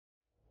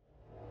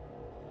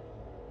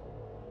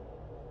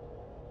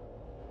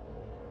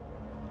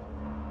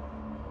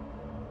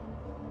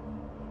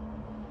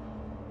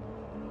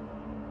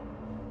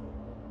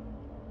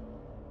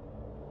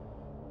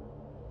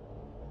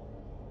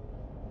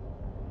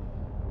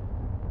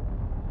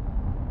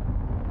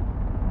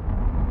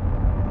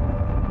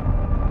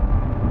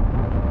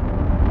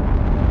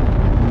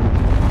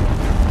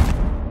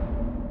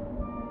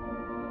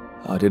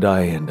did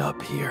I end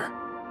up here?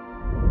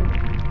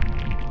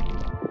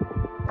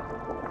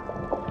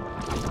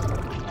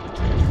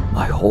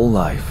 My whole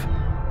life,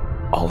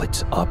 all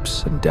its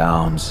ups and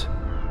downs,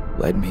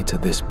 led me to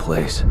this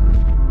place.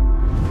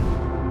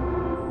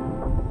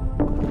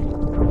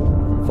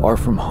 Far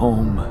from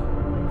home,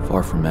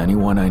 far from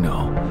anyone I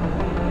know.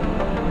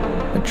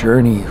 A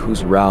journey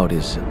whose route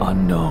is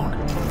unknown,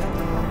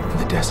 and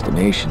the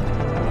destination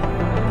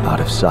out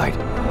of sight.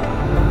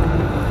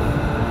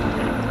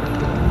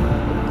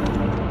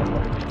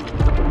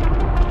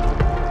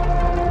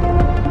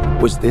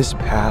 Was this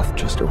path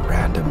just a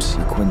random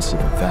sequence of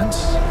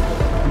events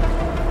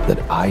that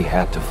I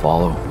had to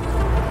follow?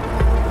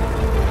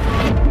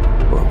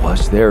 Or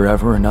was there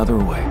ever another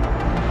way?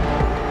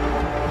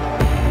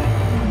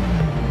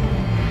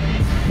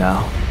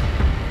 Now,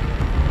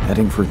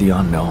 heading for the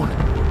unknown.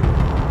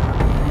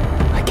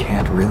 I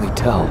can't really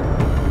tell.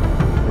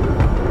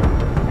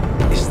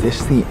 Is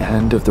this the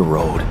end of the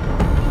road?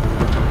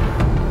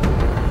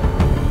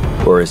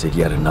 Or is it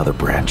yet another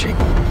branching?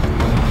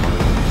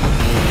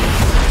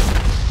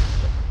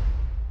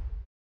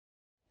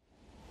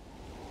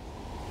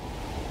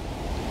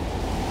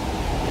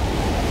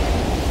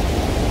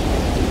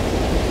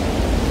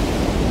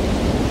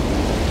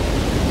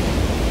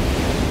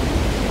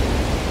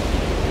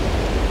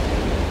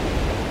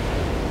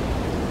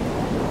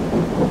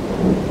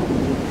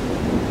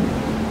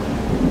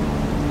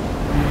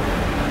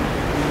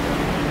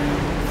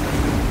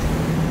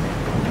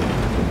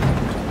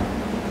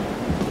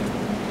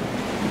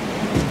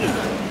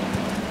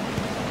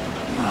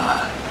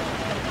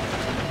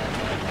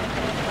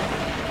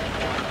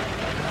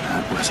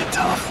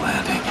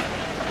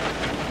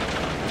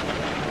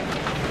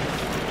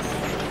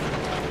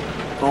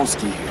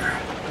 Dolski here.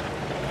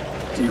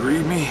 Do you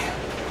read me?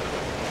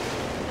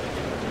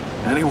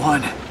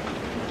 Anyone?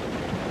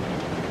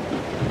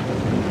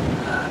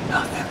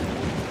 Nothing.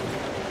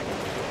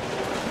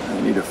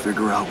 I need to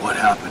figure out what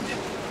happened.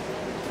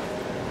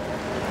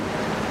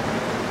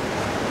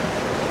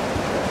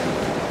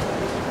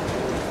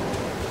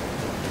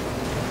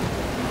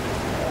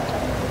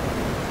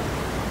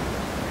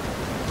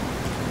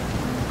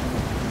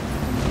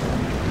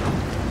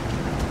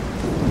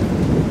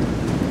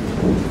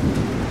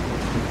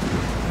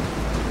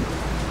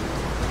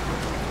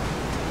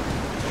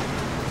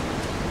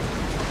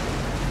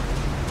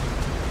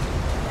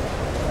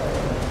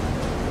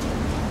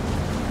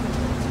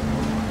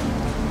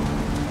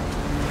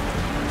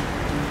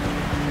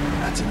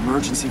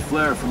 Emergency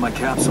flare from my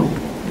capsule.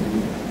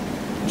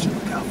 I should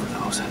look out for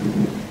those.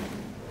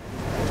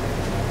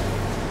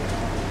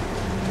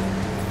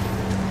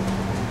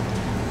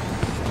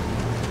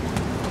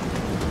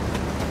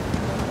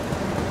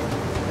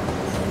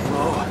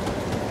 Hello?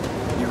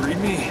 Can you read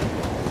me?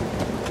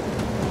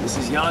 This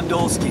is Jan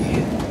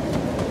Dolski.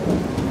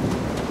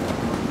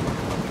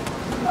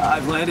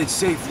 I've landed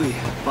safely,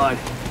 but I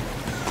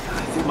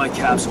think my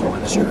capsule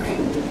went astray.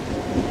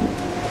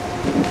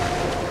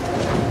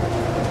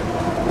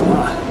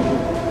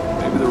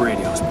 The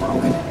radio's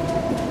broken.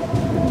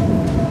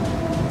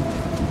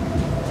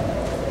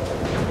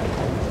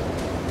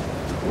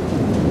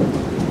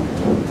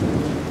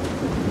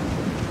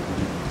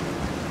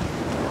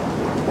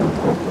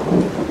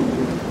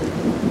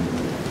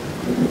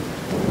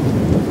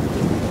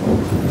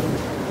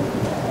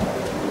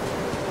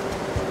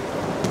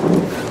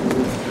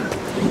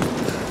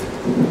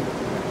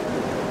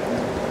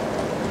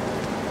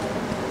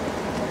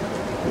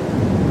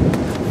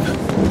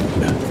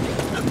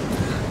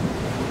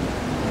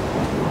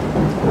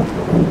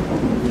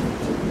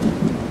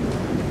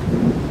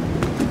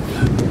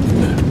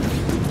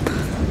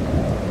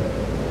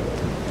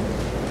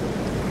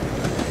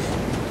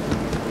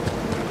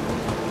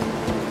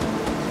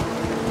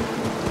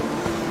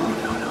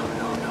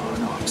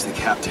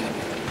 Captain.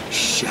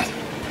 Shit.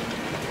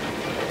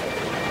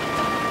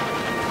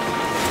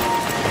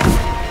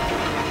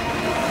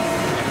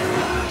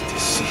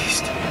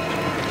 Deceased.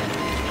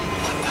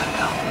 What the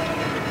hell?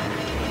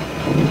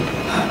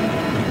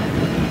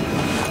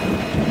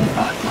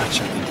 Not much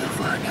I can do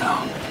for her now.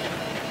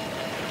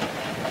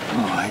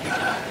 Oh, I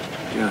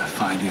gotta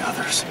find the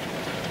others.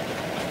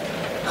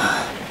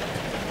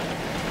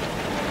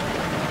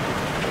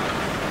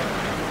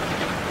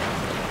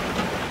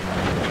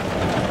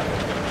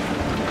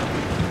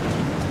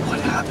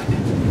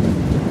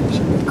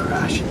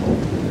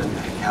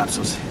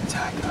 Capsule's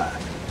intact.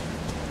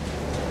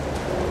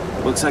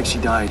 Looks like she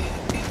died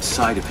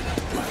inside of it.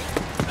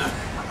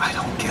 I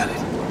don't get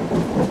it.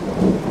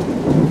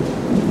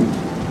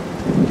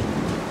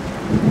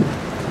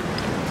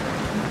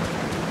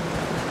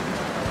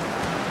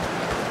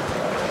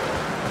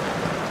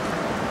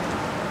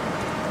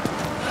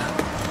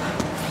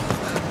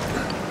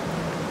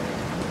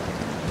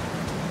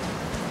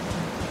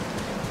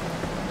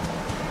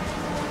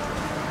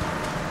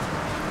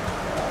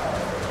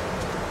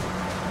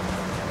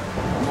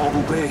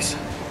 Mobile base.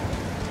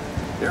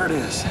 There it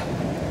is.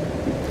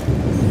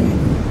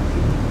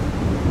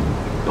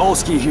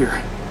 Dolski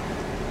here.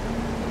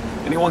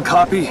 Anyone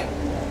copy?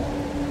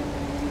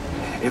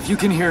 If you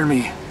can hear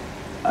me,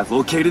 I've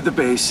located the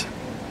base.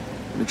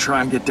 I'm gonna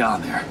try and get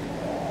down there.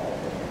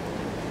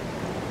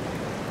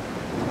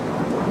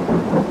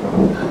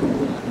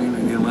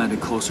 Maybe they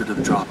landed closer to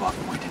the drop-off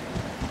point.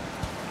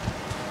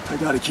 I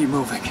gotta keep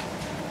moving.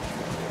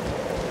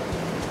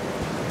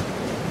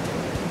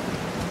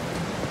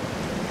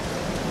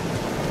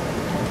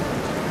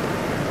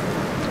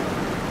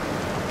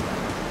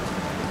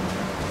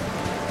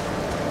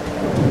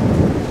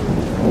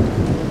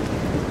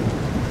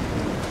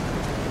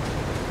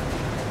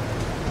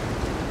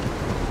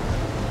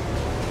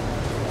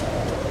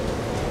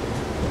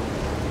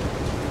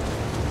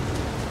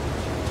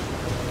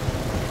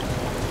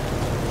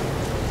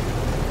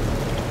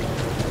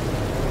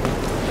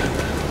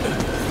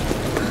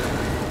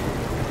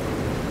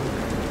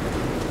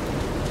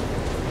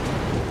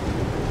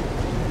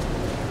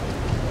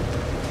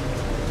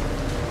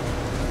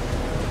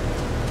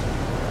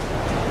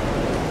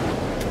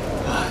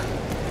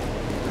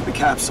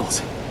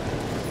 Capsules.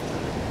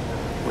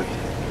 Wait.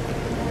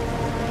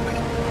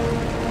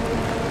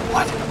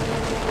 What?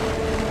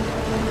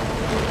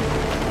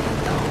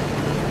 No.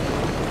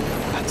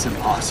 That's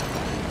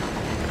impossible.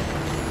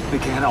 They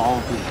can't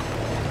all be.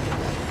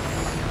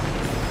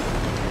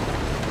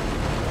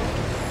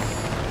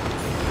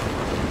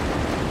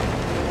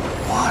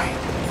 Why?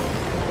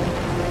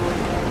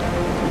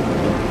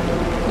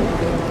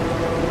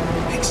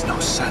 Makes no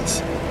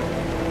sense.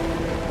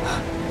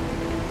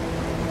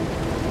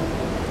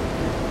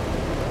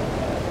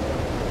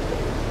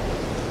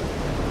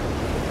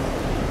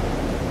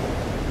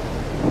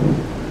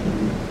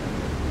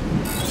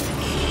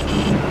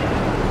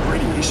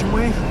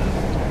 Wave?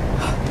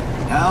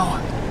 Now?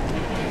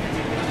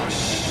 Oh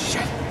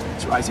shit,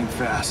 it's rising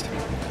fast. I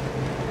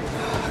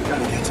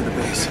gotta get to the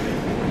base.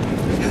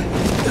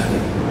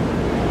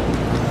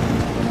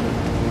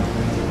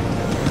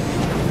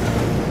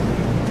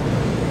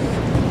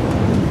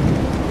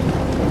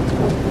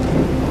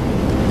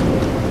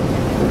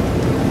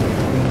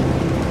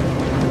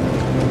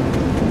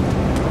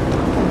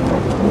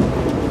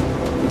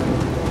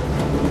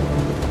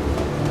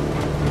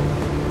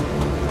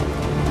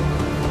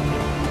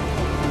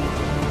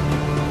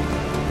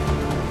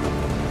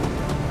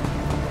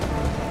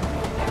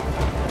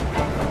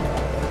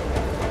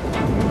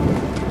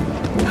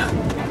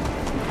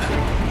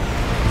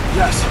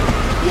 Yes,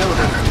 the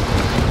elevator.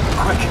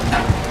 Quick.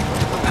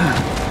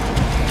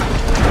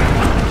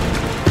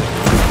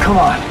 Come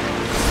on.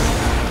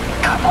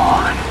 Come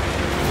on.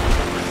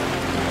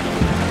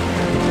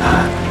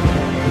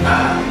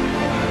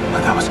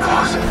 That was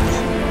close.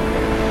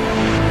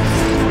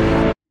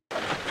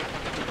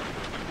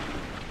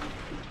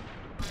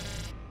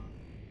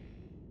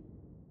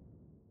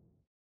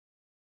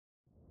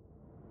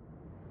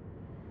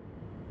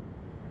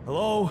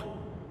 Hello?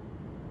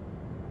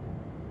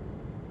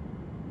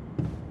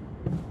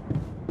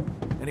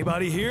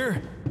 Anybody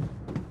here?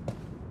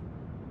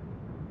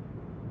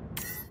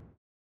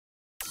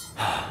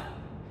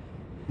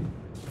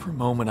 For a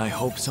moment, I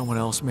hope someone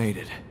else made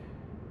it.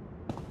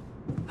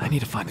 I need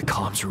to find the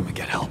comms room and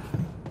get help.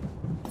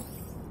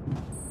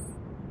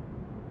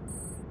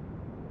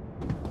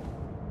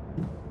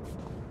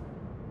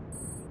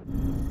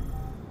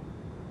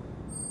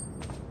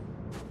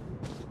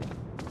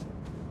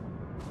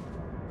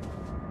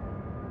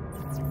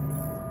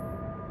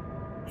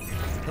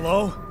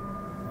 Hello?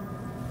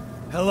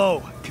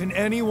 Hello, can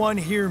anyone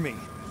hear me?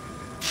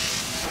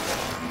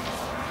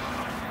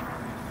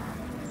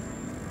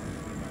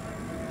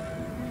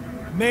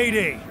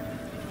 Mayday!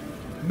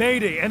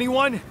 Mayday,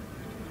 anyone? I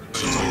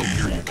can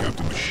hear you,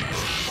 Captain.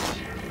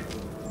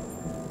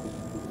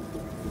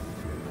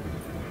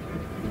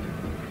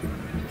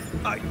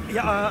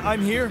 Yeah,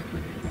 I'm here,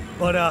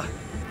 but,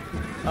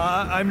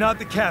 I'm not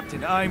the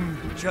captain. I'm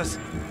just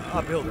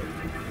a builder.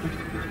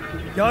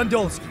 Jan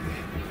Dolski,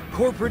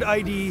 corporate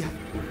ID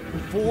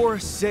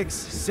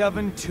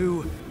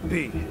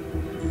 4672B.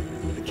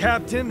 The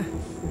captain,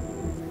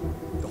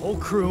 the whole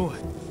crew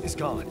is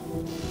gone.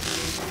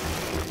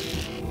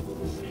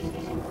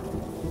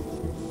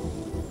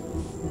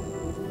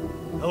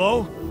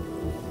 Hello?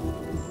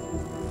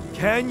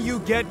 Can you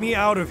get me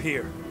out of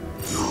here?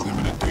 You're in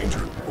imminent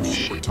danger.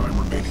 Short time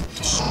remaining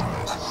to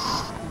survive.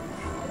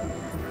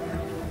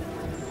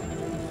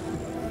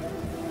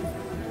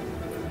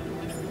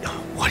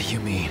 What do you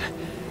mean?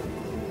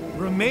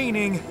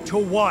 Remaining to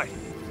what?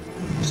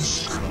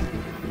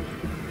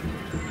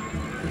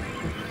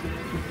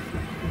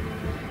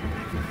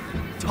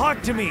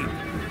 Talk to me!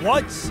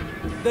 What's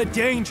the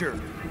danger?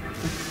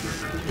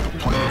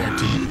 Planet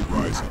activity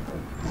rising.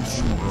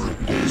 4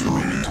 days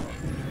remaining.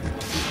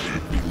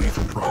 Be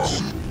lethal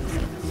proximity.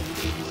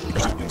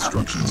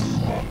 Instructions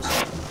and laws.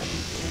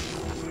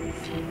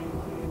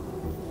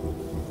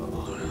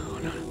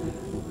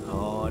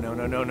 Oh,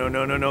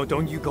 no.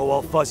 Don't you go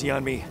all fuzzy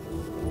on me.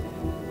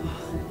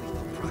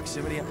 Lethal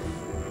proximity.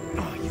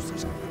 Oh,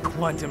 useless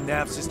quantum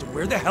nav system.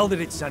 Where the hell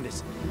did it send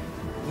us?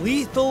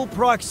 Lethal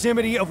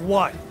proximity of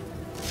what?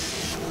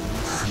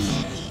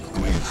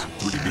 Please,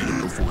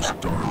 Brigadier before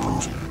star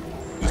approaching.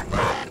 He's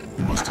back.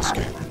 We must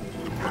escape.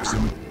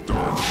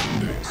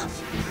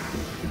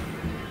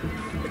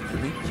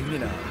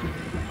 mean,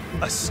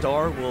 a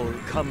star will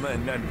come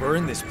and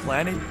burn this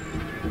planet,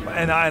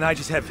 and I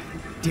just have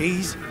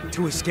days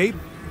to escape?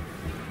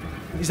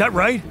 Is that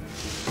right?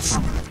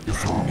 Affirmative. Your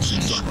phone is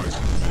in sunrise.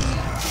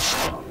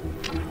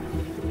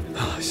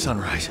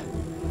 Sunrise.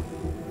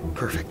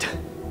 Perfect.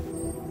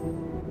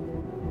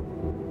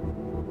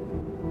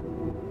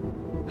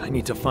 I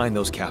need to find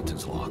those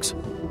captain's logs.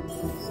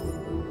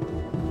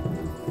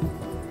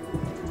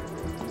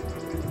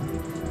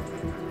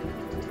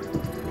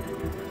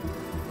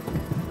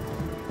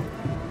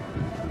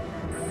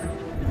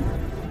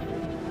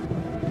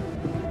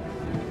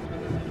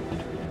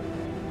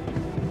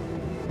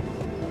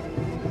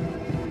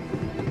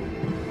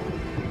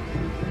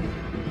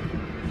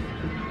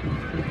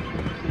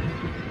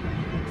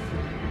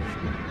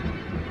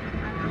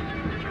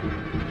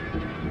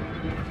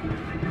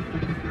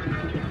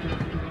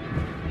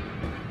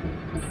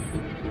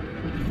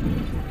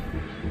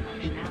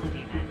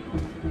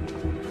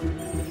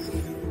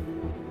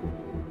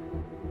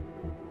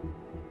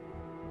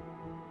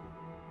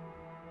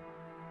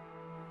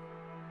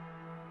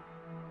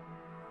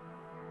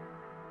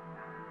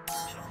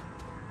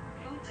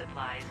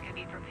 Supplies can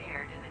be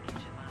prepared in the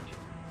kitchen module.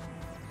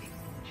 If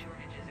food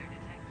shortages are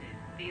detected,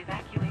 the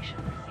evacuation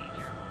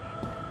procedure will be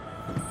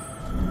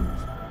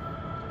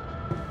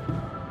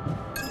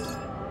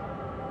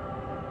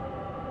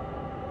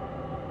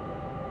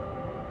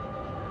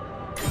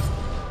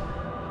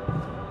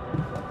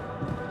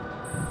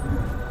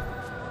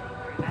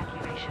for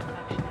evacuation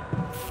functionality.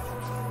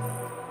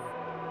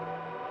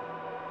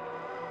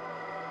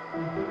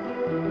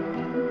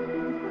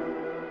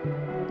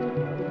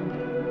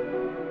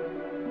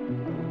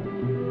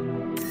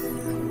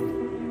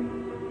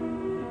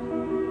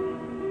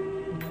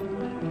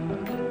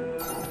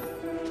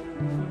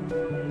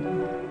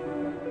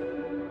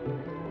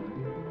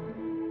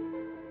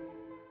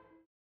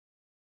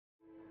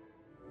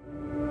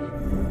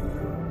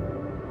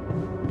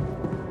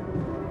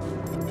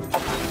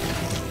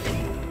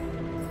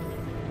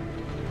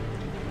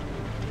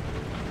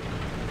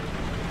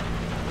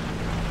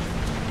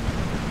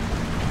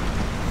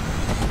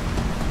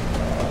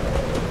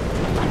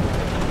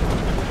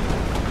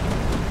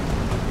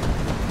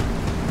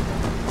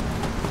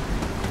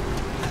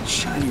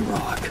 Shiny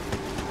rock.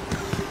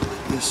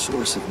 Be a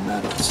source of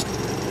metals.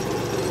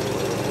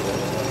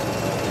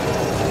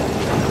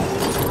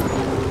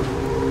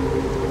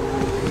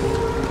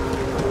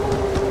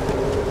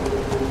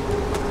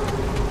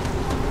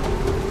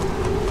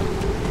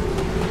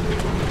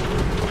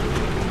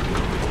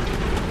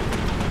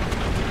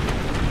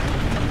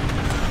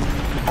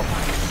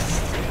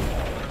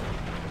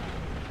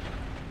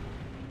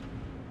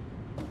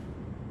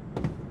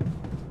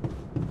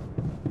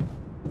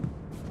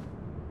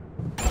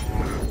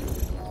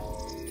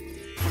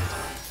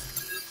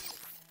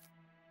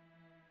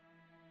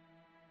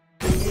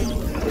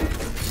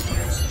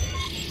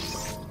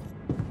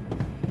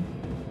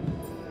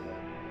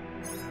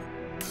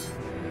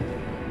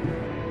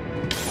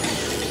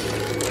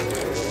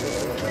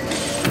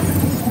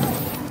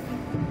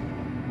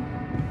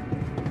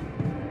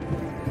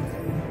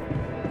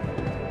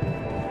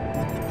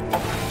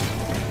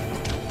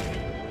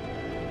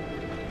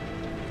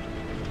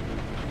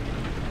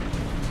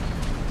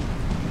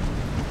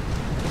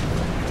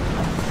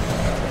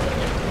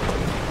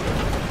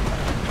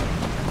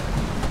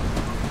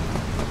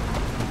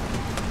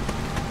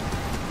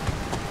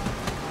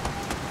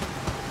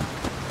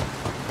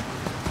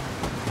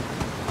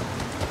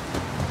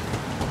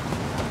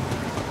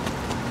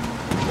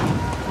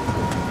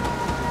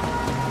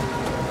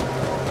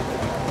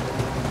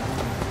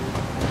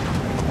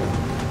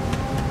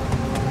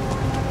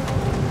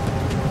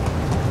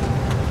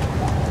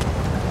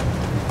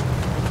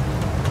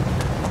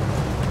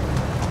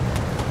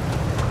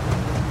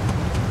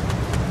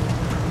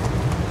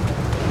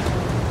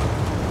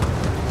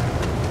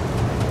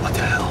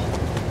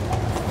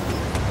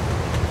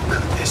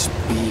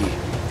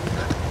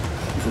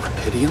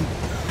 Radeon?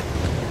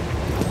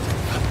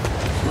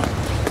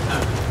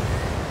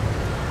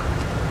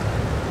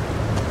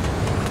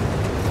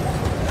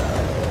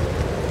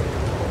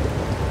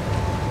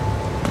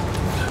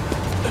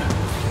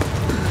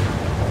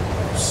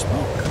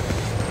 Smoke.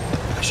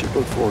 I should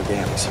look for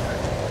organics here.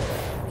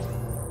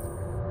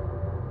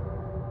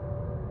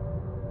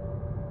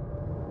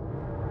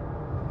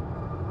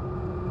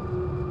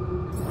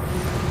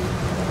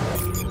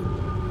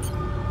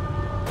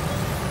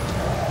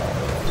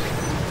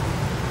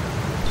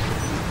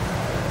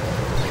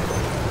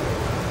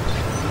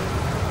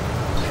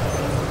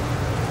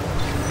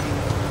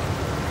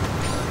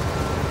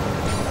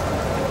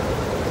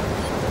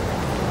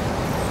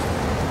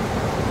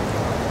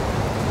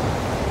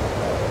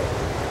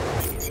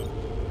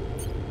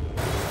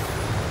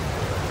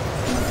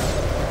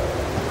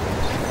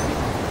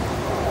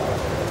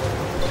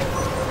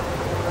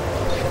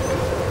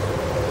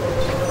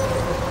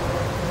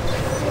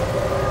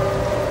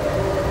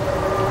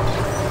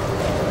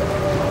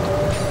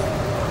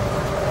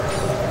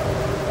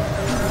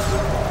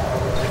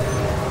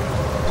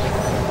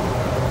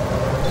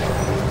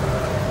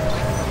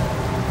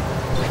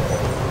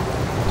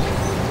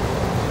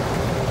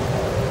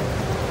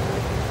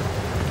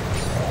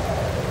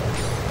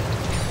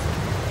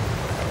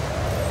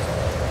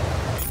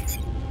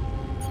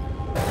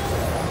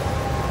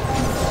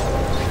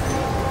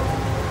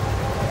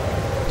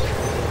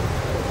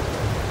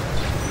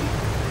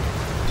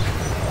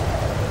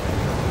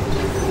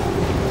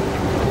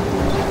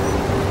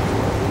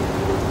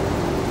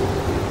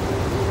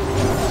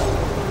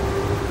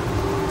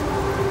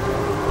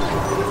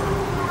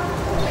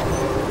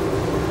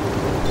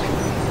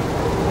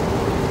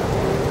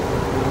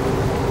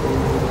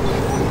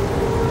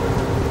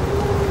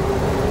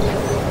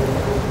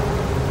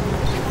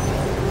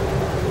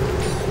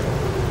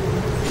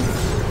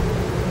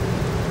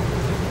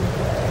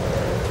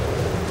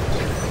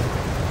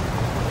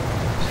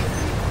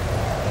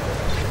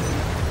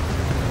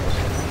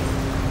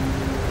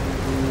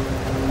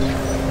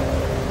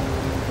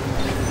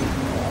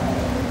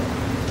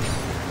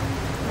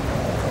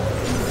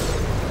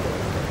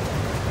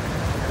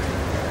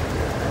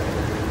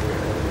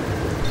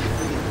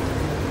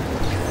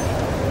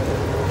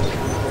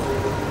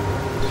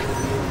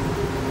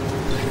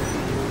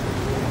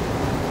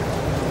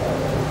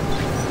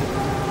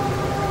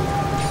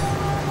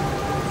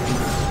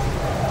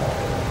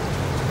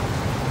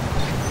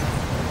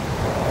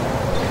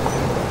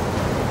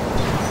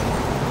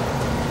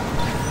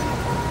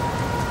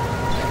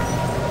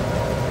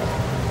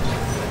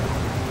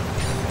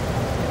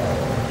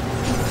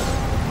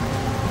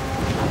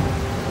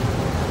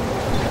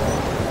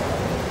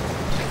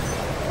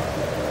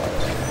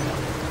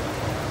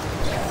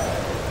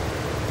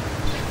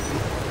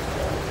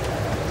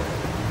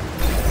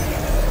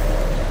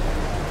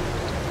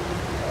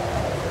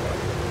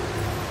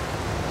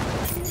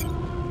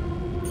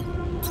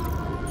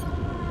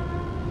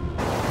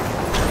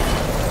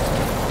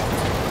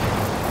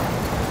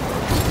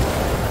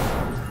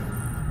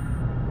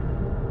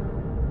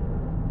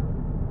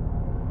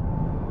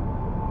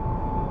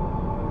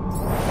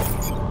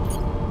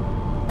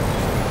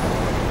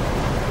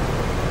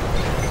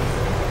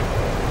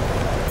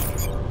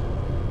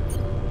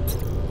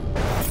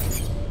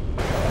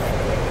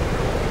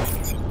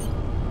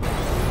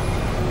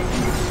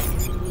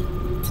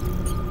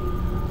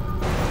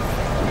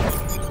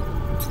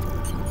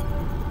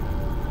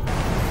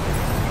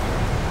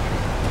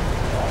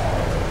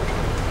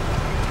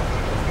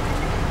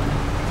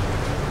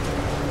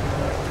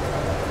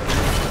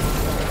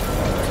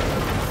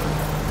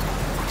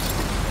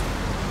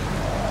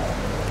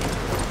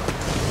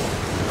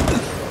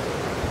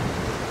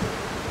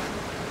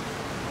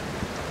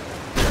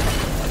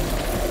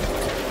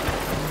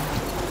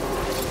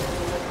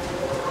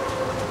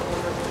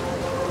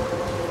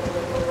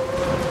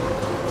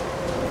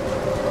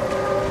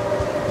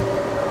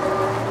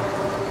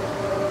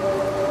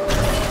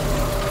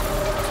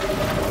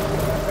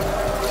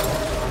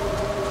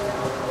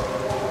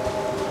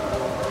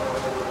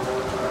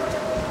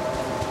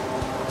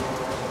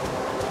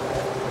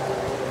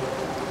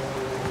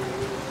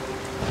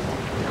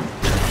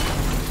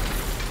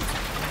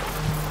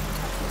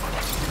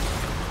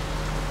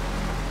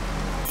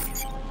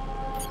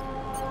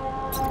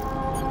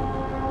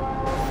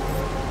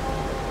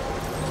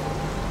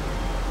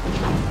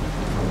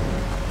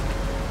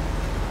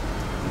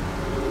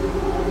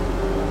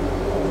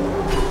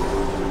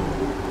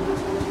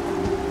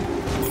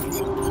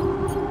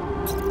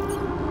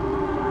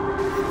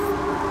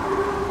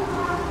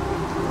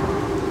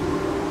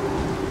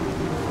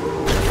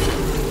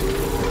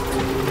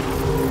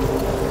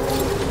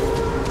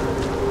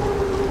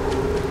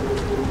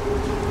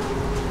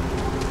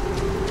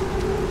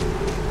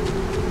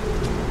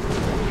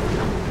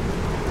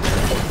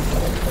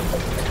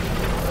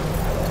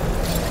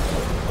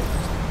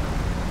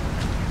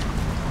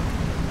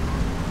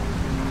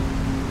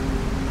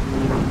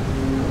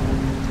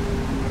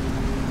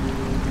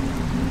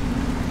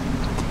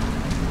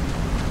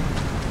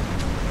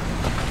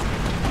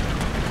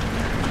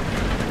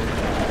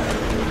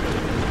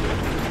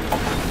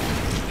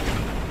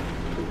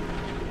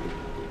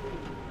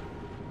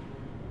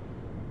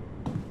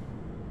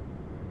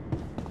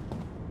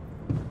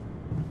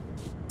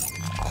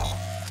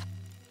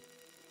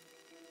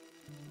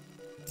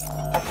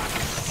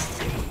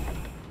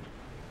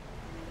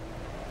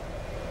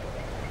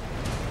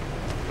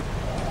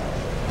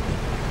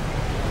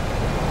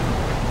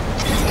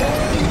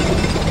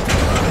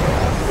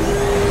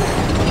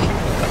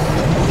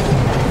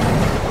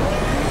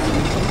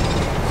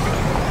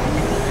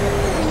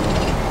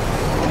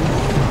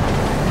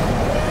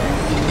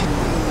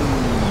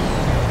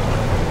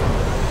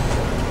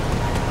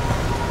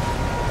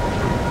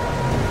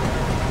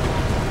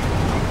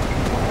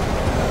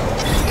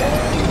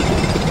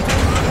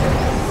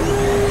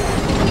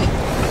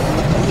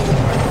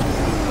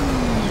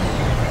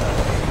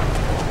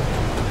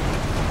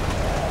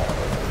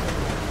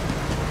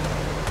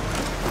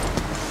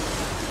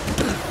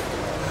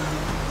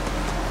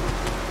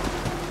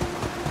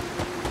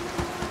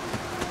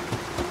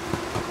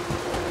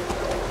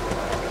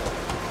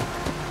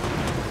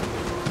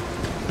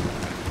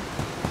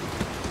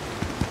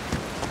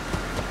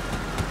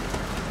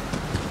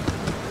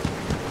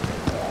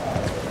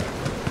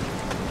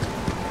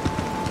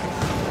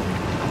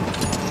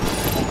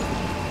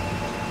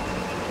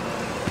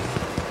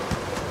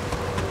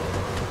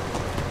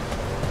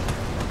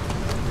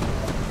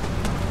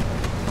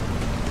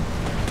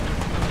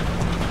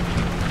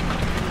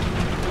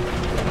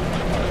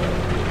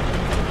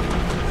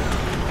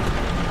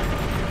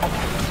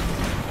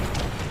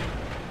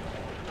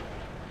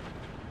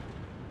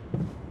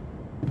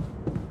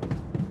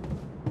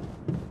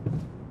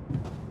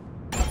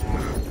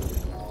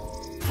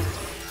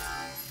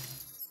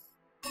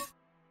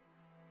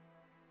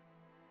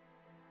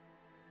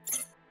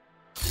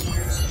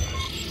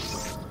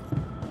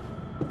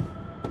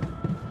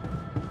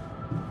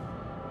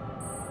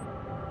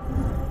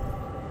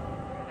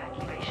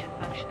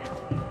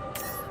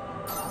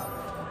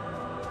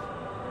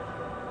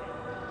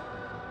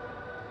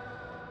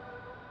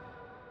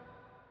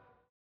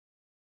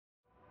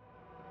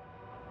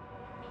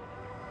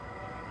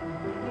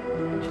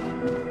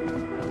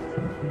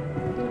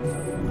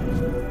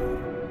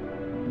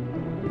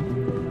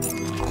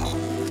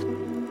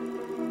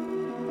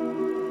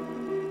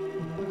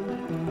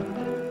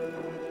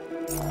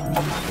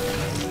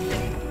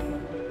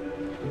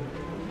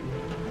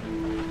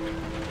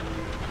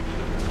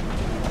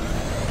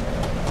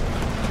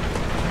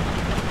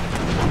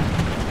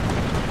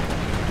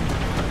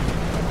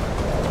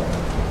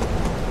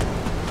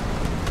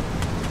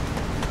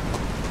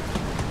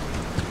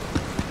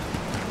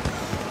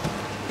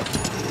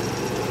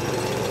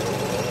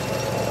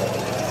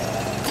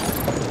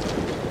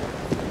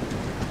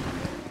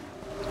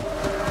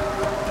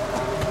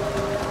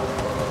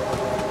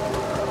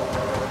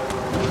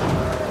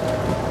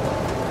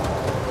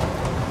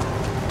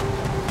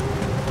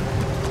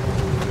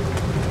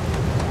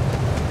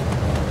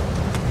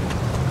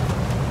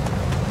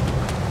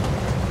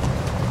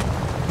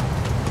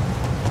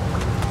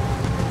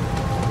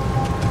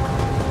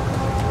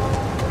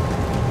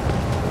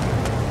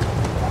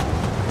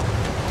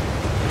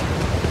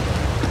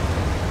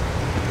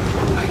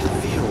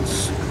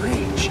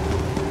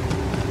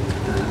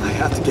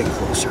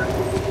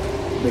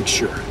 Make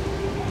sure. I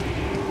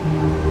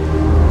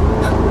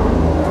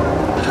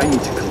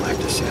need to collect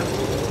a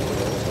sample.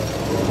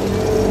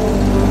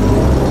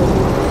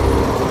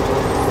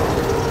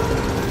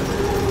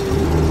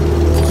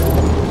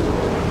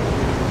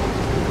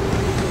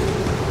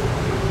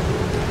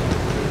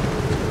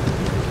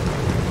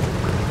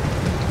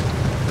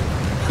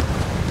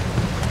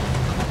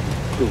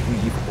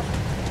 Unbelievable.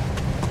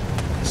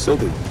 So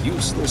the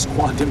useless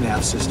quantum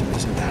nav system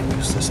isn't that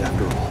useless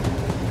after all.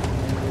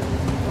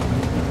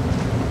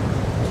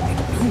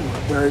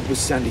 Where it was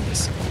sending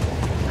us.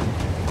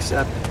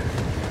 Except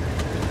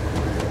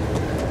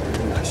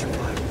I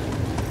survived.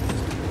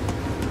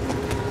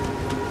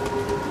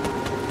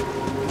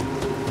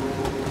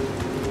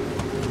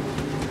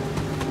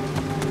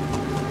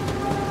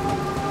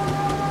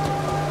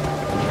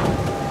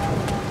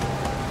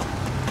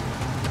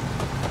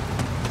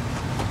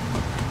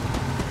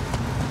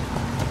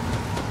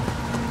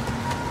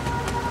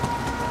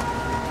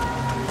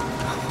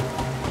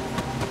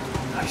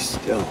 I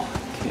still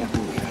can't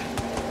believe it.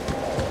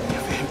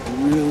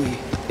 Really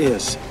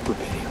is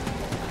rubidium.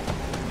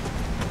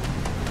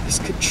 This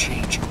could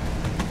change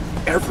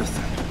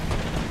everything.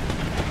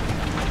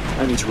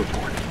 I need to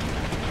report it.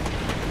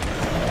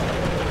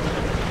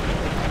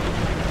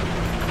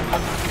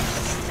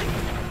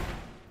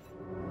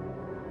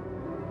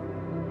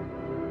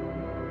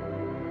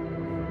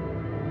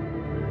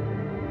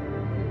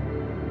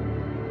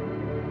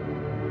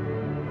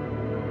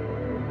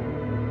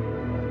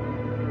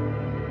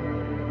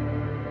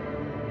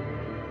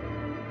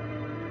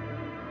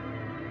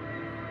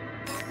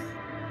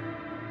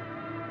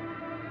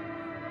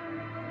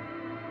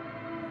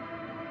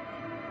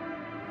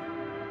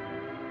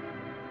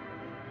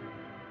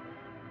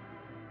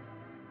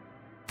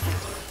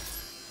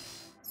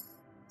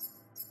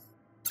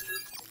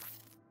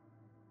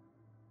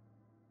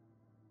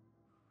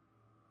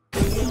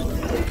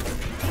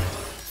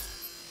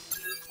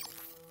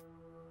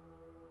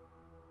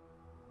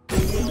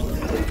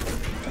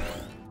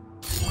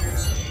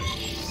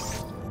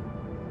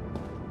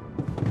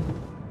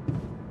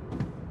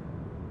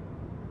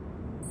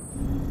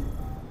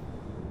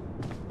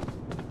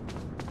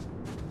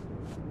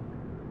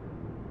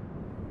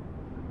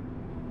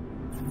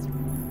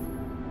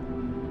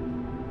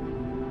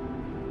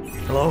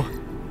 Hello?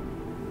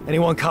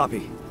 Anyone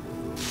copy?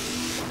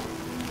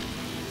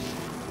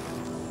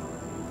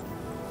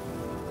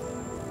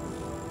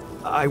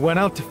 I went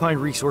out to find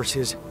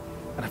resources,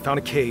 and I found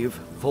a cave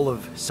full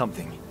of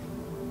something.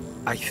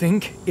 I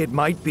think it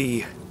might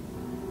be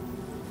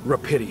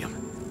rubidium.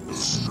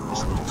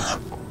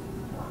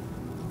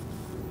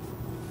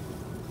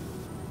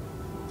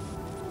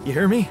 You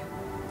hear me?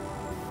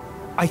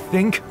 I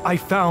think I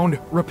found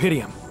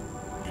rubidium.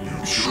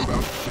 You sure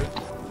about it?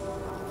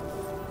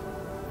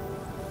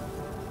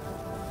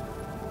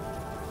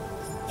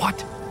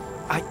 What?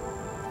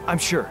 I'm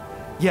sure.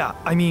 Yeah,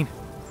 I mean,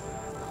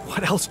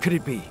 what else could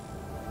it be?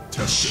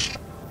 Test it.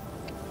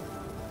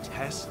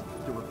 Test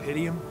the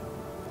rubidium?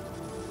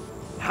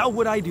 How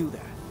would I do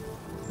that?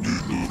 New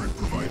blueprint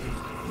provided.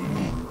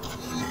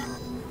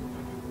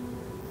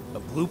 A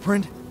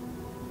blueprint?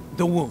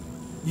 The womb.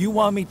 You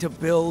want me to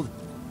build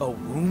a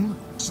womb?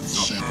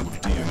 Sample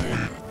of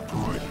DNA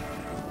provided.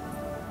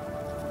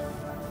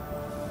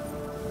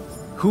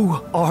 Who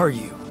are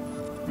you?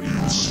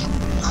 Yes.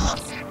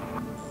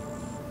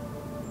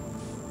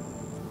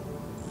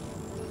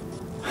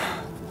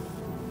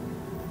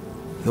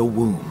 The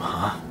womb,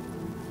 huh?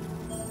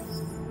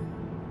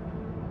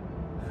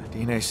 A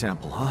DNA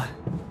sample, huh?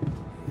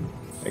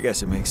 I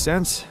guess it makes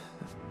sense.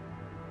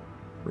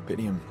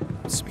 Rubidium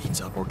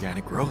speeds up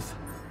organic growth.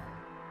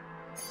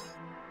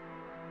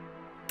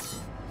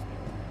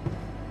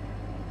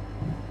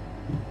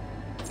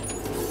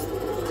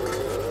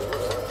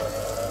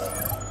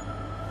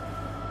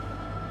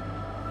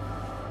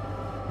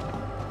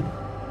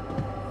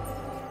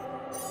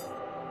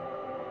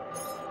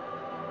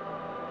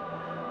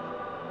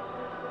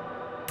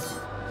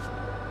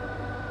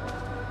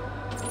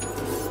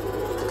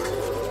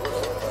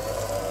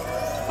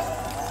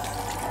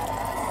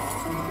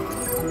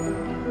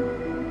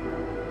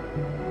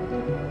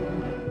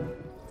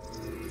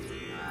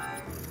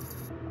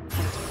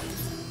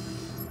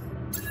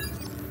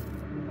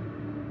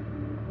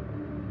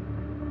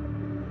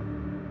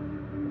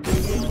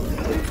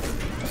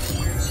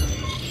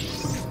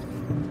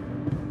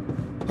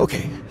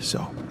 Okay,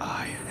 so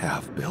I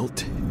have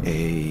built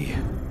a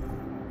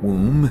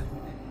womb.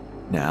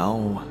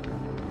 Now,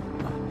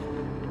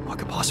 what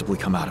could possibly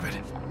come out of it?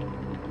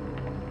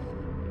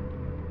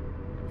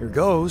 Here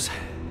goes.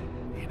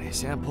 In a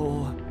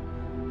sample.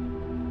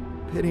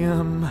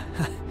 Pydium.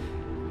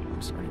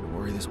 I'm starting to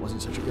worry this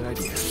wasn't such a good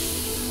idea.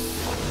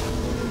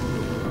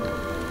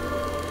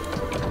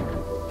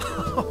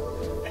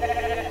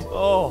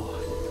 Oh.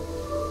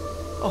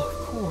 Oh, of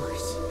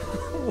course.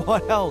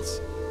 What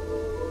else?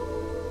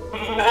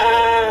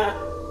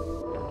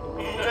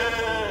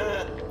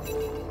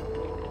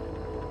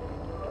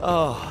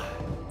 Oh.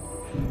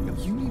 No,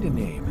 you need a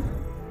name.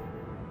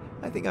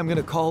 I think I'm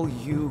gonna call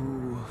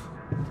you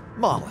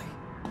Molly.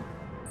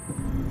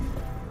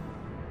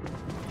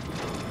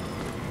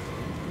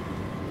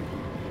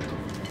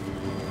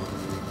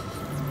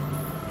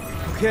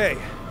 Okay,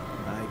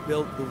 I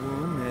built the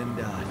womb and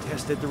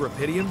tested the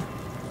rapidium.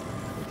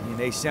 The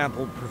DNA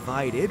sample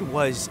provided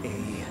was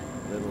a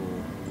little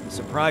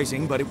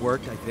surprising, but it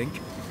worked, I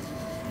think.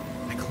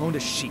 I cloned a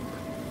sheep.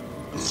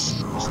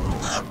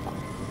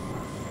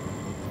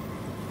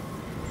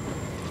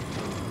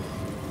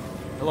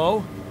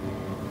 Hello?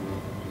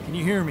 Can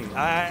you hear me?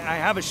 I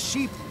have a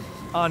sheep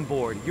on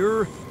board.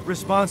 You're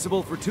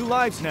responsible for 2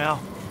 lives now.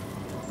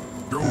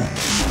 Go.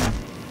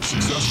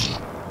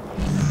 Successful.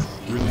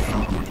 Really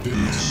help with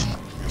business.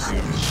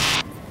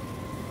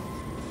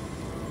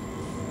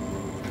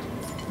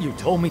 You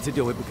told me to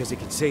do it because it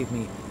could save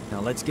me.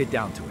 Now let's get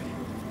down to it.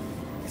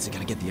 Is it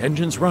gonna get the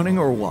engines running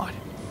or what?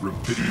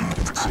 Rapidium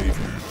can save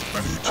you.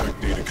 I need to check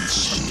data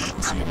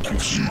consistency and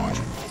QC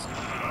module.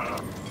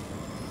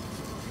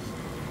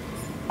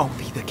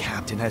 Only the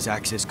captain has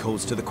access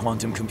codes to the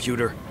quantum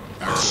computer.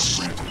 Access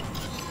granted.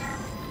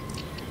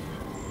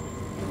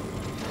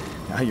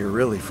 Now you're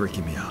really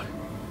freaking me out.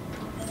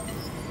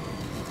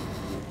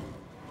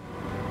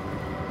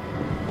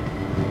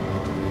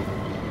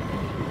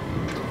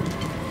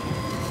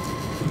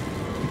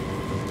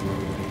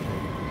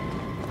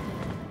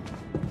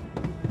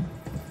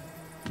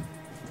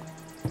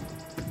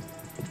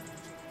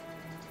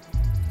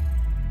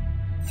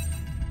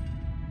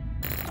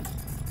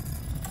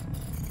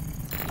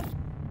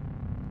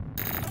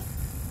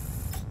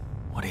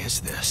 What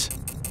is this?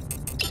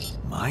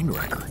 Mine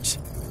records.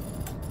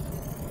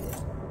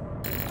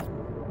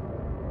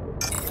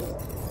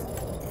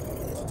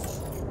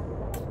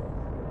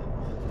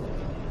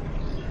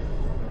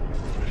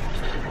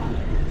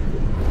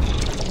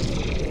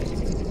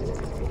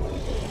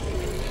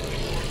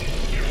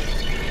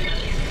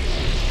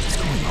 What's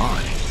going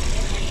on?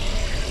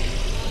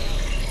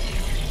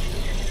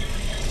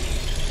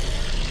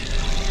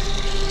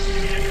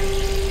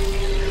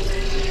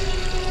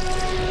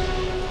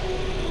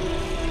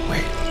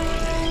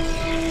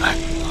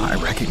 I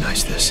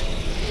recognize this.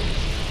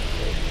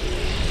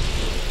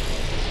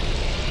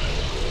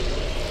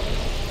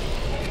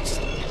 It's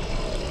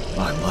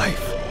my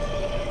life.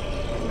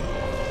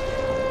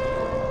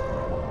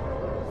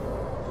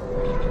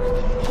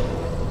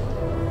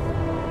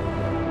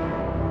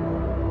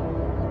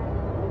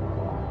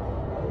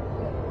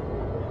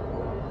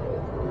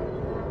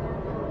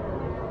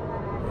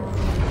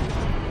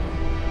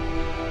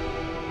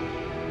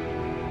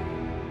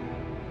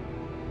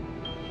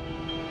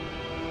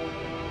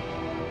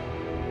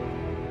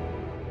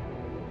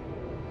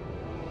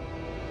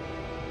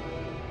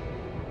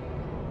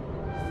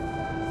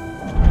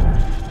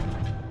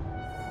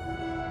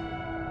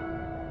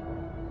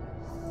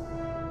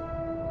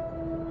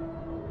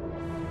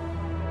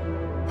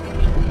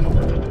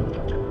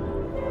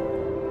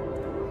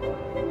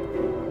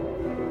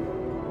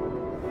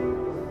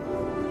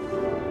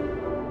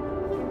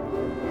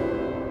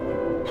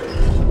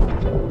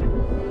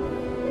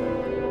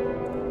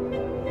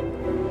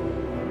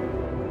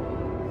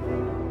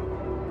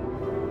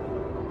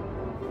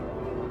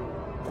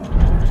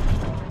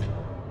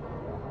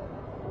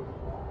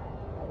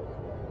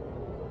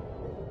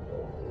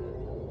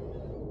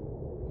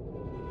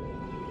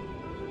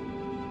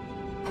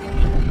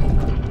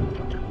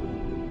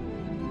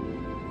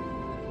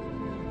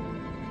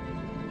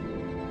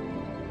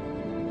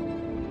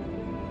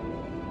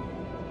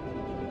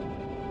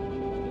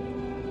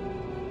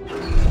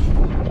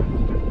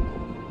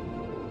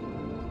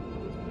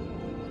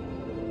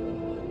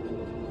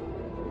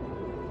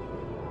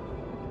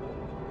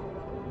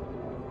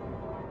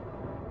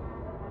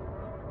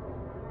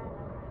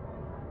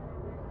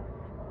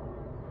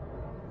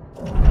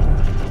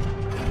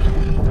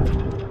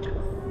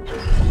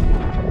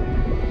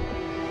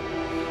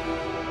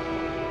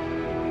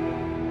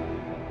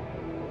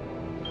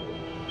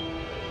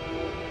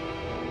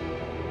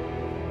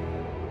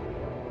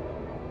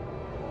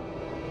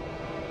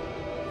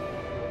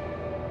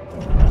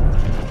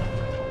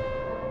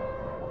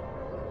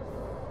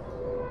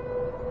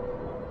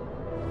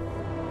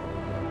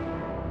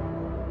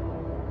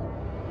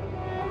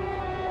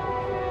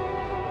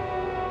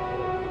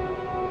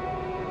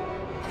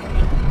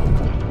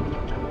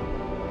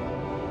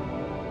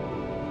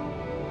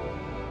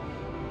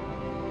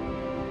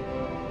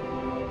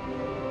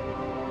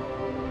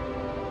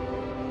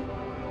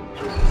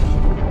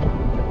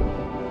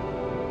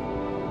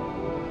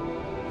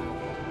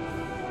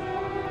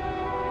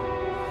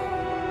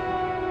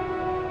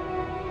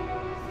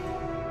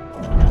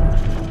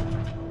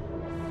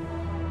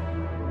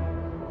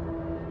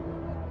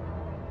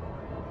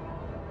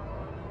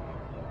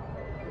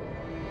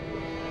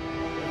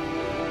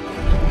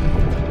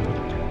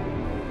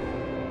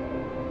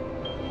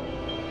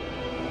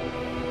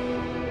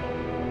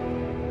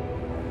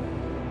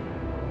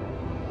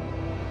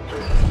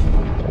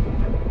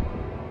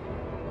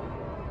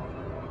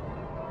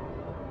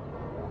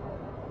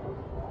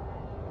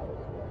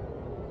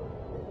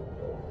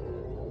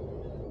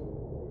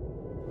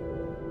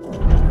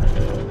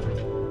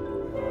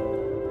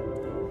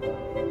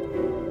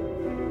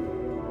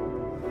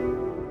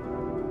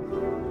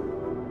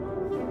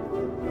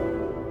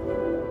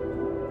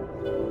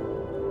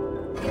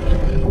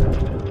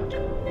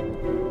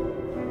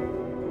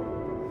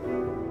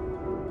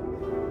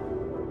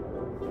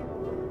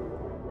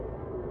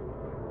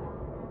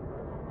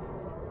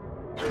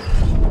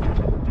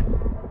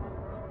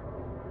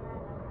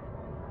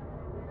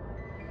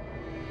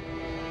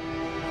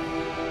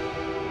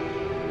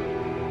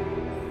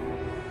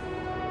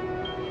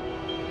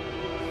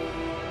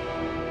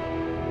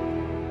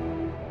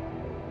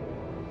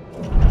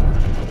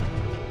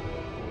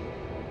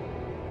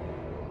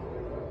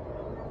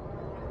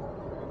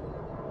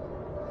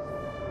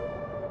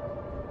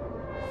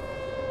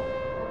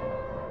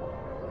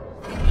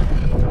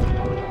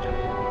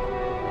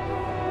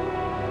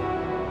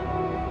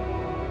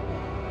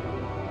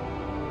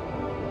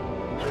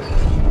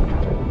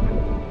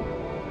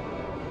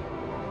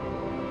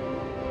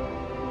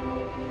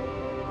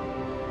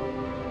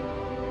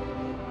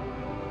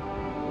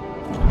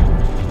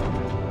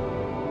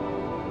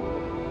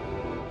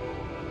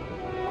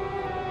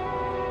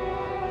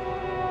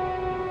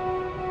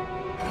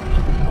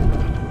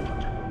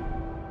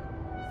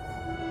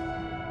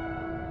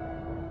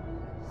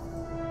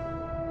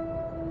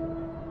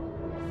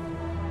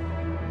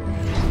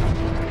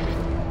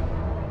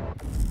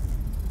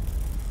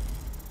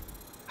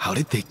 How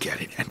did they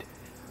get it, and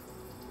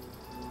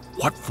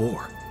what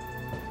for?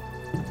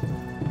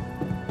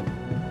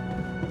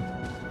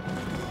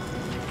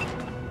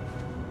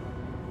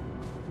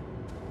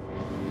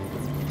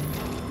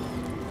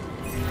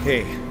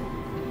 Hey,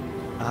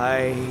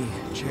 I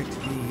checked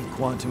the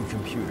quantum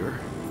computer.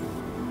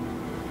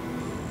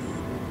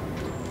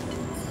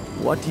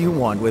 What do you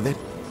want with it?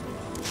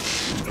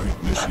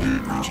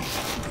 Initiate routine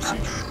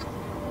procedure.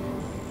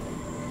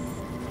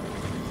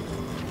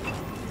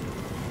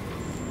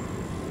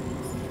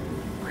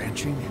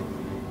 Branching?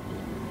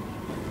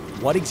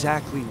 What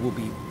exactly will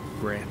be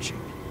branching?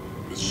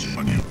 This is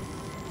onion.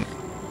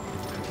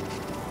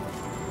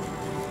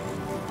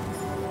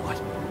 What?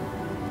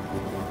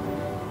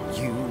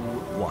 You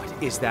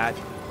what? Is that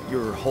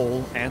your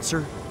whole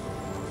answer?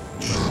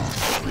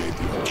 Create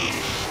the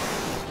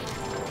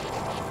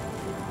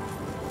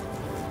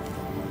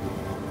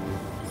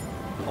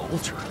alter.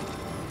 Alter?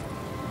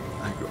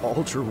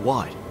 Alter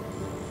what?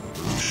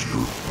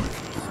 Sure.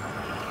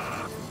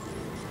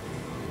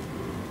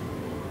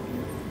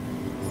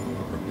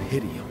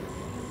 Rapidium.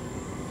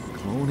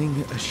 Cloning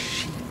a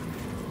sheep.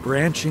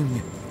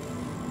 Branching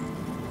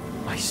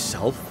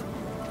myself?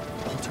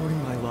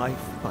 Altering my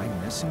life by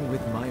messing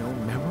with my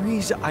own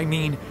memories? I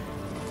mean,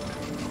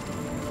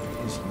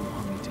 what is you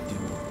want me to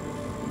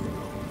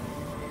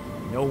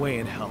do? No way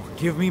in hell.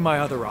 Give me my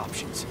other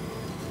options.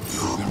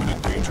 You're in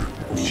imminent danger.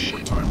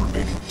 Short time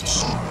remaining to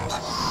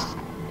solve.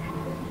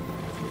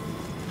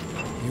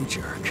 You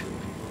jerk.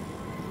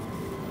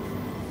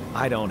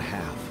 I don't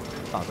have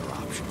other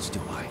options,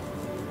 do I?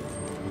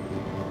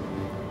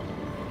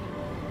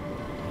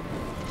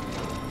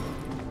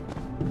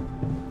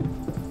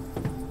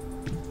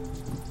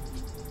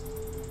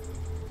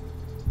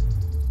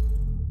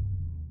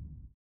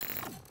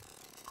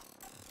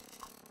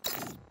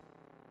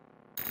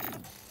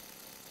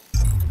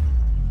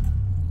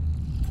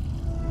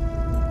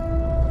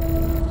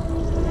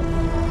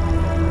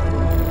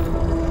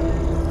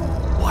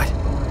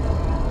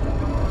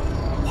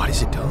 What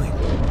is it doing?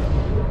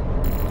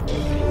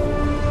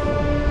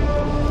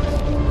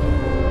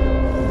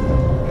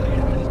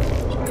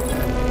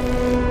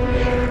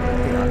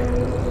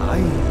 I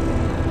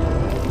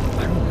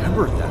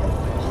remember that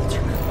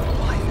alternate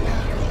life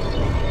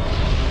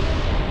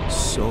pattern.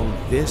 So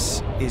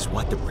this is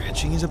what the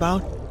branching is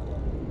about?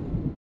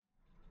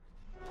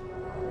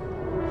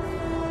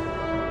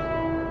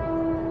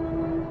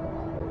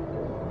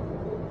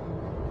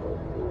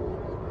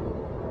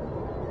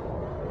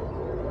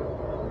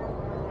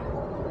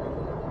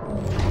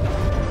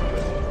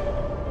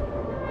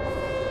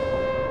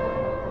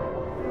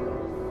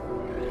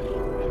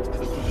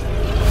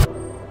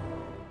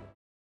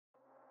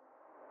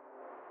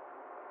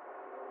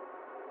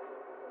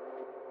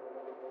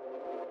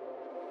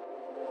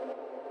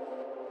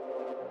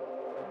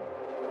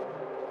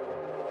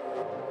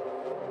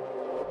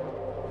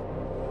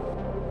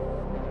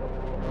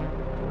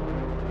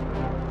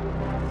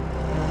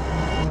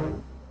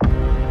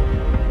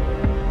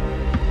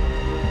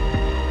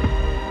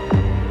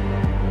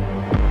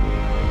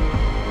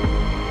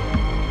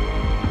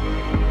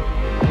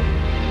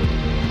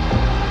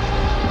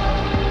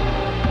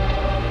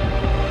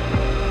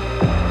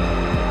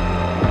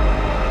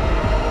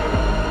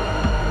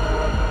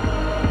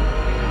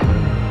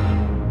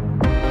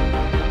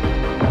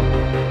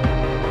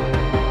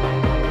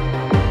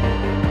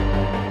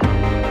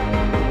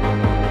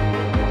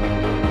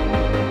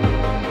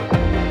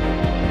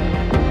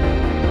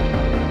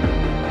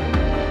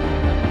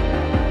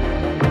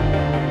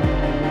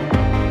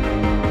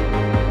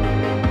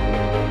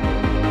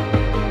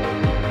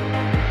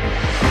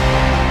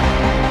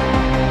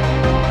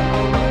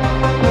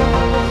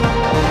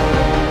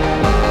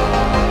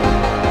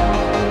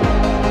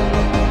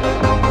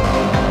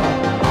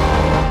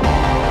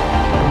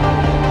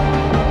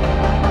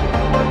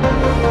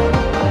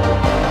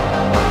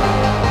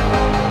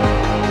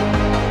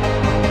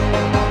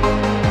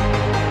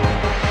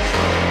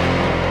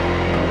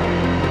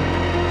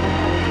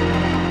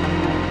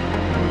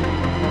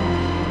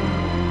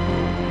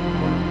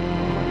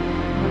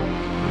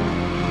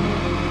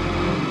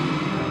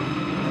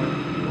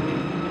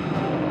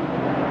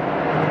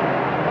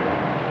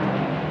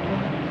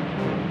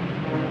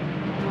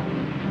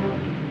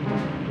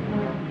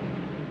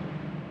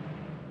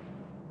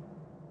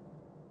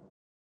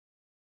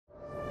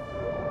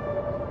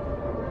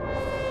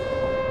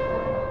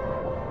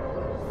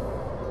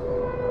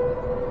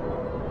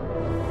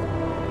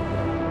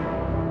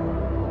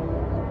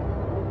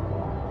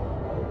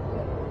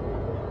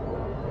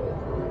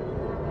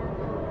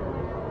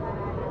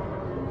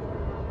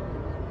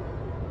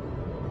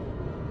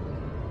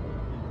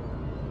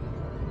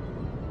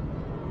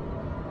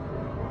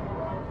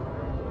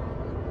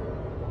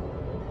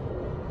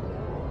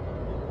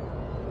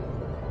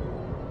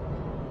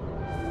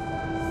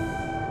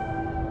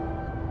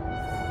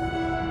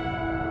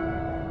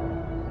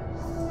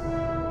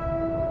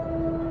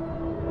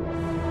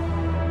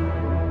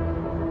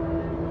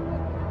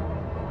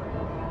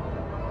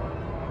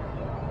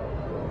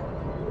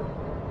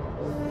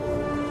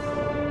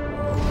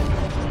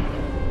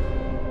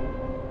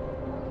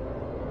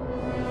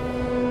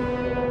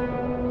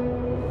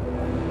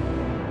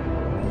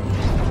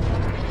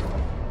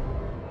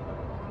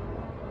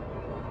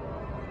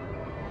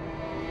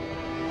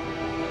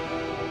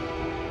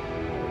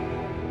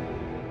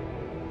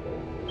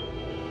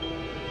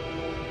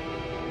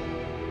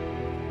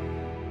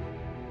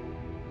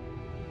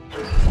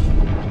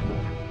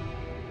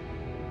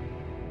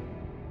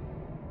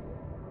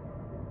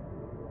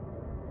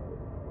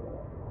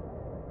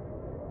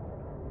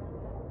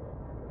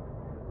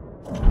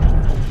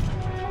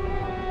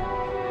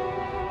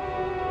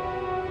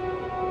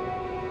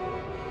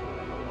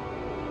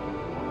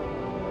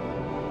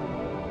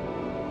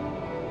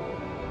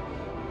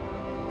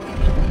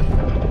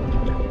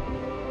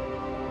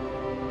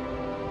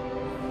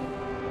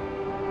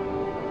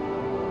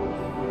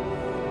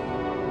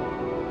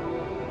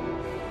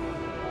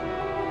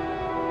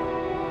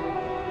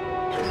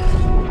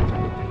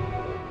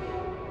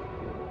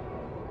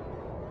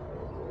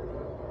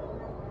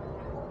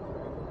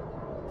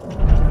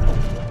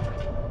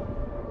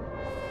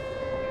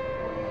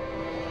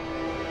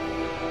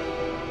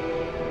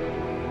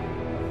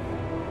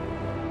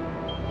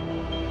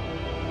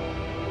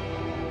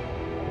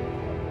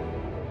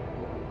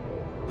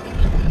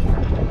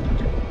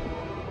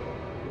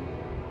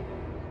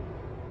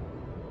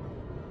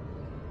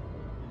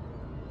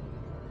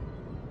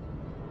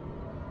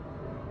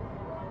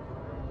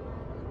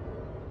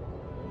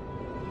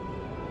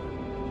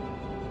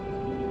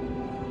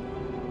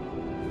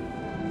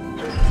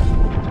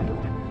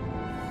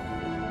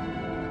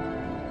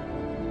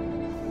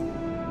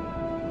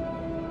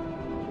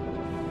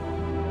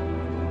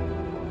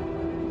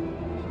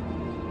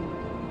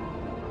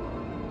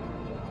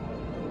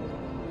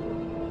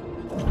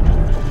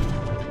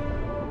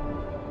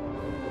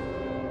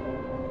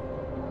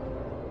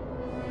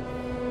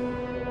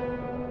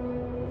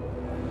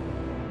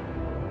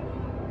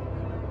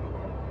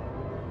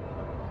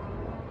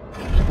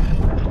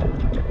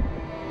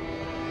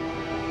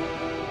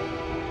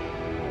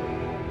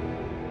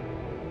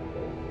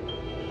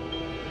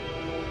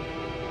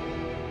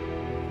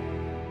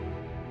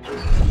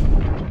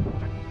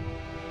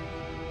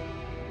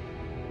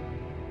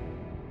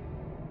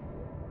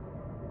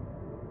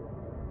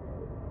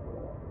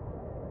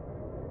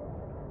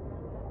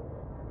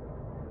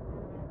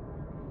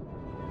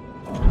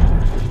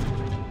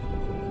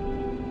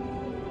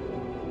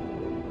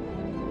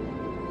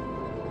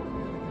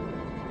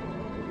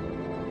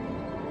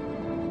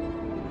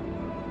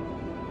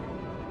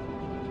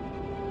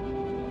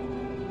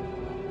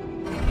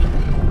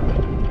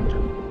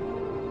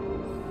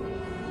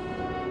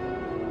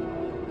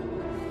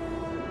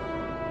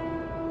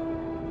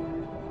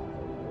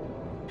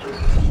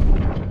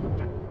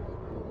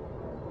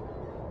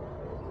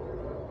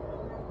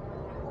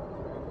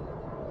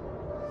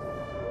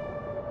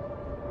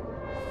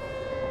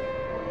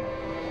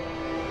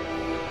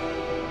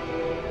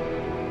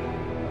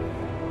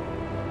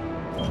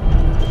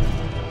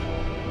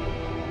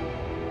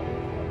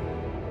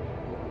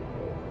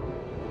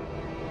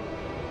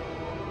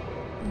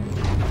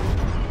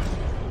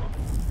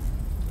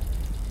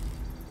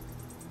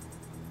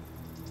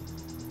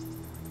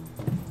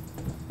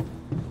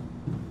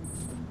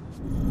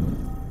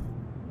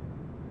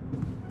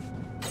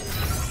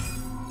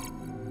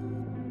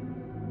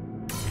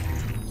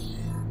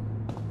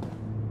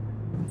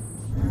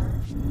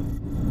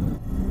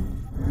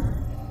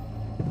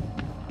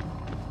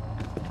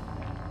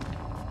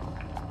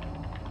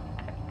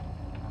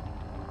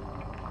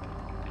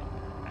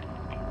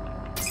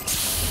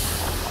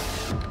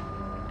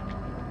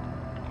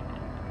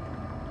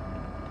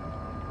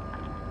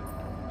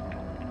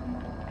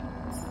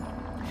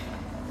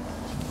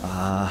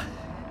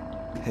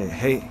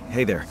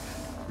 Hey there.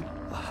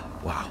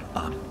 Wow.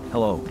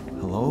 Hello.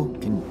 Hello?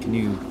 Can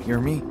you hear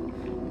me?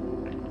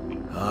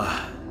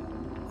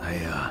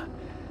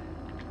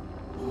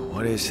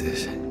 What is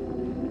this?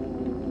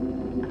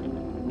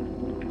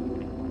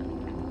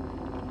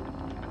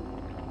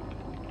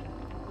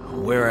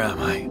 Where am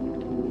I?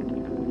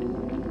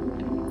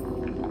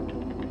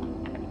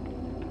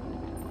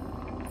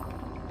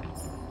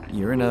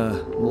 You're in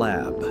a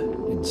lab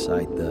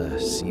inside the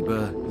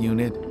SIBA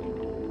unit.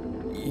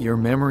 Your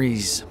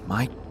memories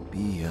might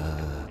be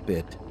a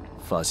bit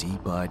fuzzy,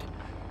 but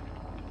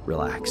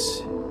relax.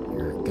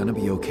 You're gonna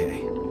be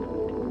okay.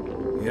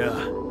 Yeah,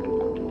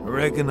 I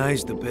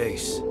recognize the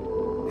base,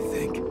 I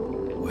think.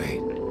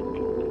 Wait.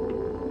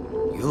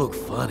 You look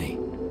funny.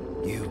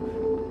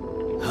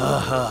 You...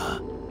 Ha-ha.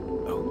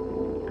 Oh.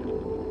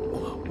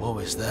 What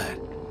was that?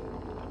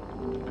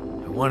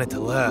 I wanted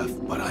to laugh,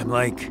 but I'm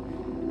like...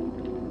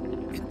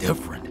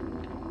 indifferent.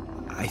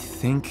 I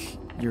think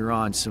you're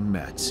on some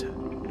meds.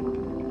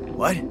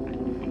 What?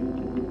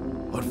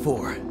 What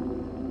for?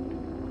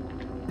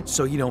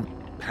 So you don't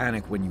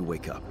panic when you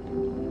wake up.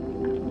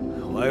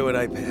 Why would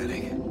I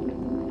panic?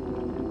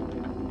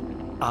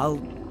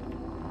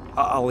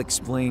 I'll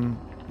explain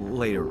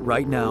later.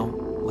 Right now,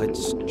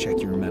 let's check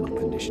your mental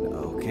condition,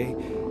 okay?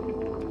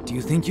 Do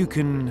you think you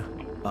can,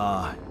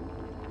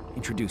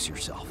 introduce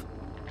yourself?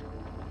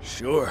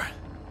 Sure.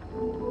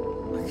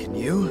 Can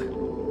you?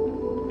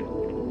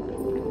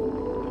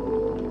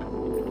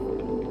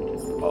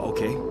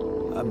 Okay.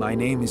 My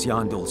name is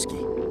Jan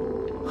Dolski.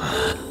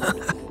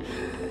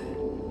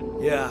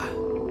 Yeah,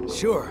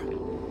 sure.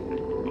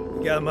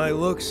 You got my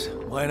looks,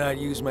 why not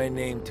use my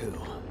name too?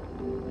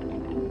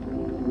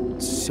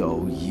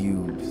 So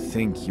you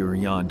think you're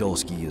Jan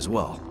Dolski as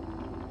well?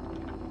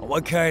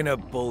 What kind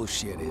of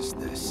bullshit is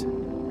this?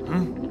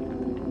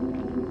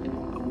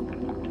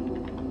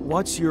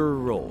 What's your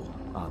role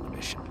on the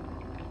mission?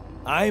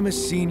 I'm a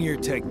senior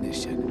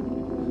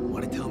technician.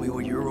 Want to tell me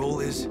what your role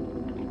is?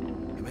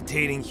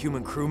 Imitating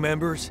human crew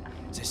members?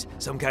 Is this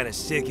some kind of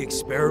sick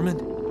experiment?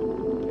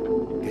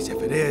 Because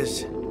if it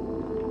is,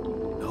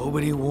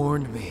 nobody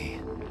warned me.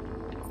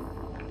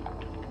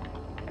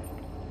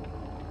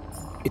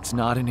 It's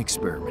not an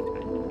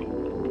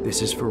experiment.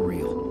 This is for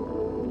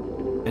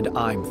real. And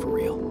I'm for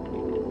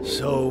real.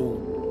 So,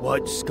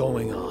 what's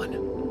going on?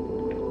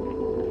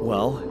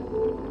 Well,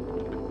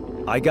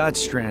 I got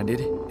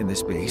stranded in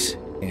this base,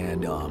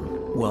 and,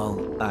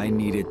 well, I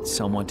needed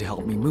someone to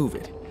help me move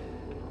it.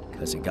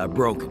 Because it got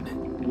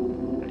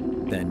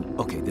broken. Then,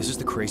 okay, this is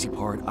the crazy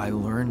part. I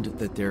learned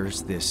that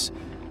there's this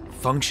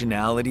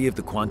functionality of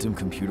the quantum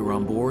computer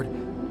on board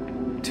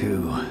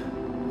to,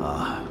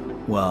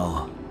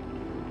 well,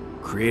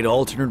 create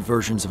alternate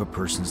versions of a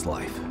person's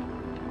life.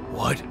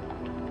 What?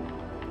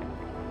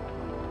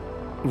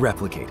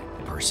 Replicate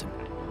a person,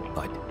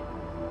 but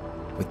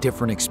with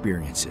different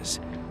experiences.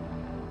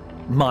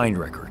 Mind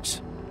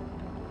records.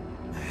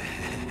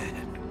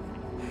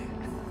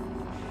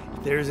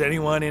 If there's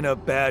anyone in a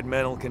bad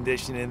mental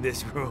condition in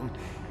this room,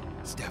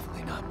 it's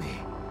definitely not me.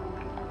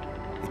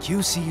 The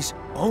QC's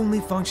only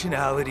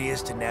functionality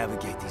is to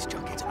navigate these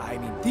junkets. I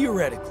mean,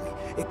 theoretically,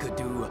 it could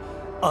do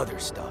other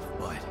stuff,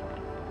 but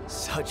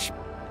such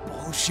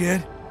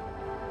bullshit?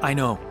 I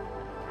know.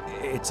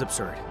 It's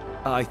absurd.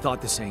 I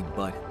thought the same,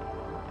 but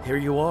here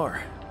you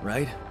are,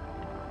 right?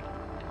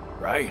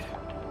 Right.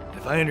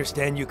 If I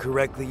understand you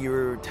correctly,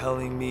 you're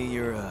telling me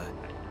you're a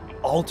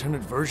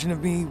alternate version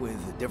of me with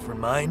a different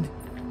mind?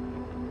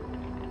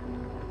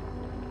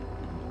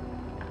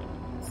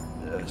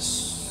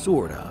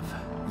 Sort of,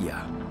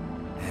 yeah.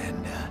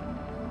 And,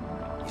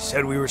 you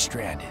said we were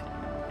stranded.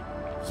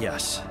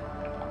 Yes.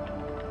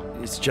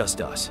 It's just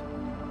us.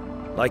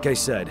 Like I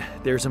said,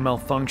 there's a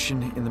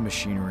malfunction in the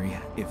machinery.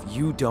 If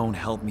you don't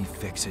help me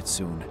fix it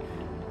soon,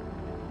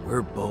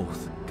 we're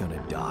both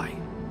gonna die.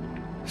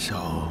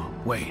 So,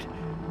 wait.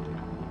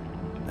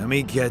 Let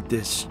me get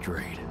this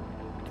straight.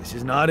 This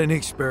is not an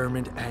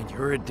experiment, and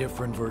you're a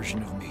different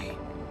version of me.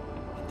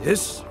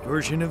 This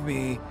version of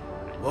me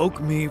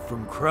woke me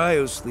from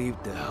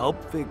cryosleep to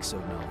help fix a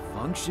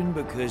malfunction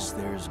because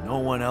there's no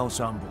one else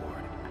on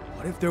board.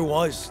 What if there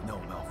was no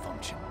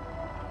malfunction?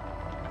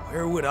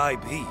 Where would I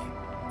be?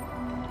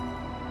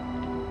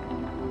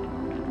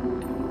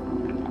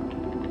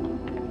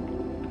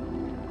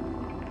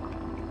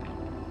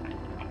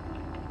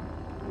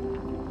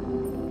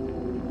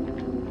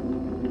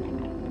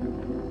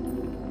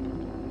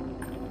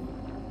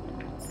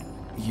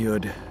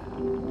 you'd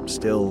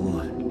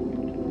still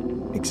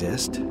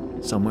exist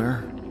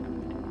somewhere?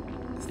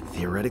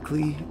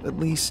 Theoretically, at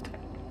least?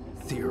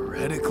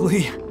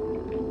 Theoretically?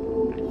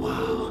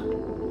 Wow.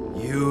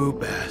 You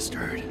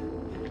bastard.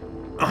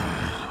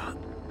 I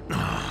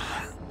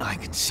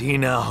can see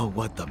now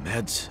what the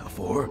meds are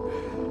for.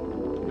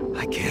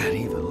 I can't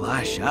even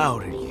lash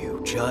out at you,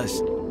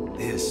 just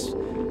this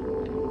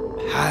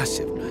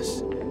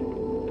passiveness.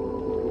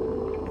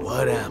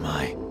 What am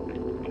I?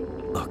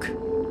 Look,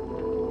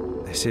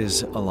 this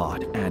is a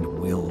lot, and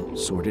we'll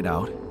sort it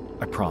out,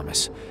 I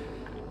promise.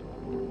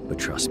 But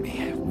trust me,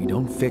 if we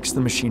don't fix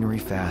the machinery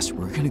fast,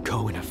 we're gonna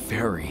go in a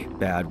very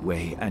bad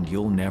way, and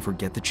you'll never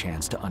get the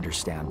chance to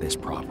understand this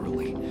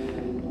properly.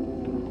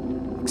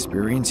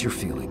 Experience your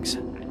feelings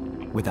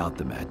without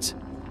the meds.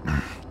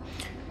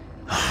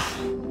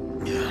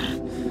 Yeah,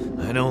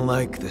 I don't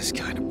like this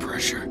kind of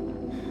pressure.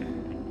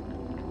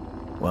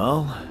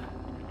 Well,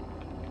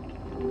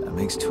 that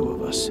makes two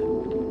of us.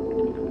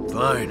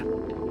 Fine.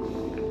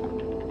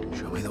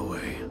 Show me the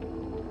way.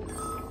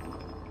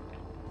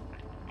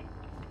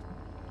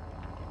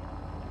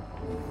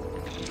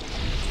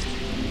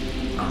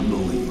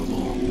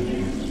 Unbelievable.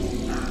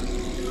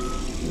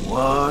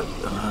 What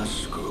a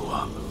screw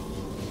up.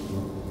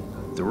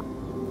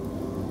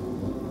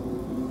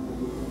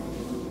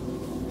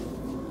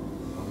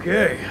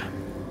 Okay.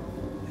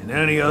 In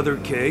any other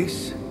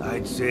case,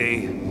 I'd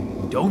say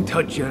don't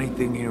touch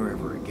anything here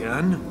ever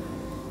again.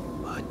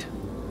 But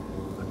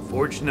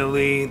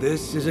unfortunately,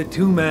 this is a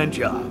two-man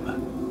job.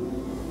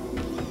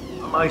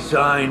 On my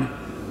sign,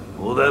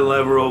 pull that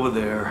lever over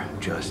there.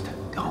 Just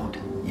don't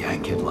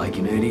yank it like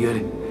an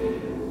idiot.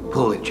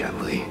 Pull it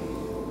gently.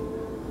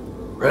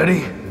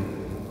 Ready?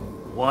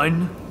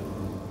 1,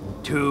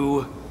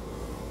 2,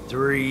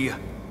 3,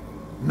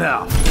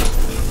 now.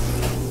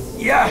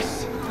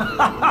 Yes!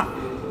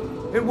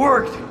 It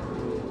worked!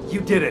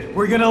 You did it.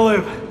 We're gonna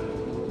live.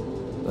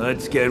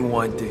 Let's get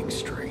one thing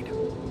straight.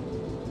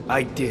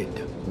 I did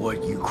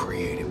what you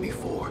created me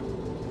for.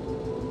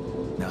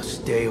 Now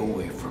stay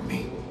away from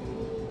me.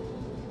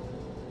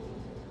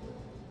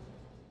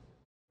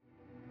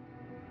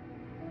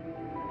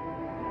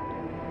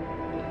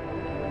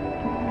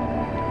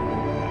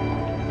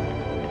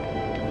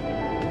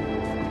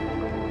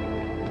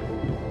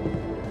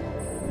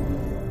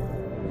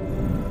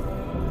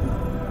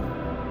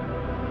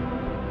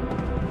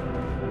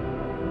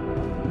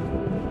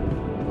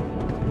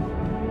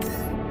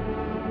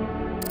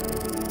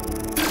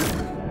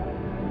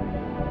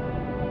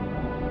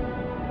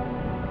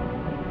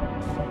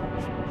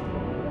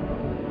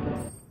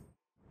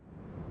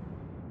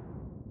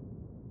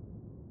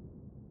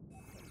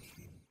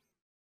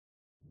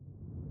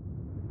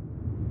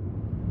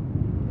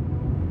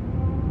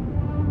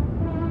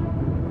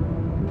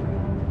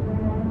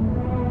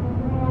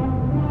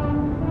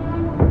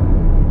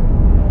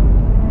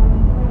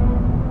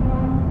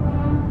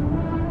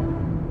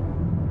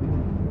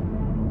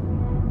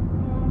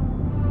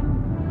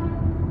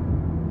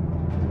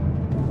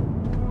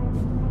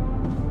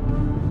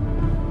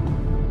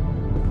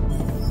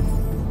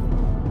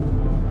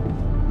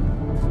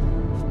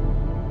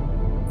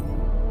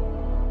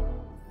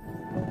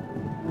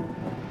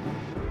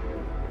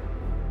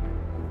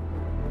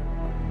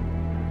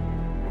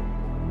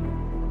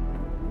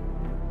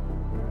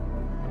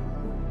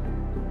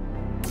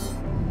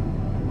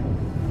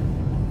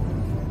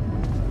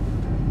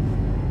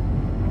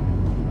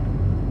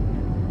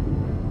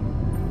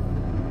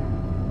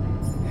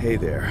 Hey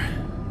there.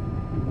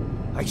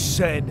 I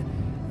said,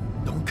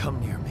 don't come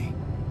near me.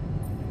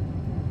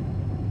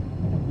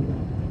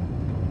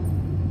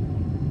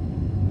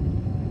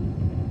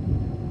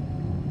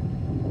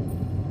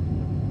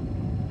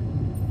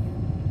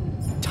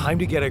 Time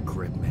to get a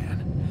grip,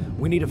 man.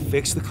 We need to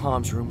fix the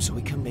comms room so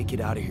we can make it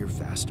out of here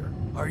faster.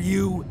 Are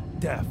you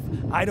deaf?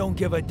 I don't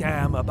give a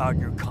damn about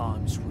your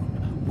comms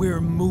room.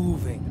 We're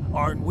moving,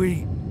 aren't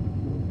we?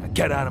 Now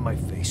get out of my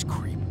face,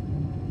 creep.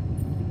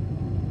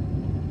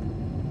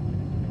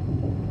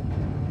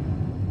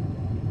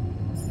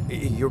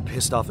 You're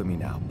pissed off at me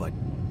now, but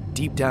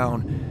deep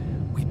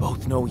down, we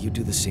both know you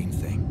do the same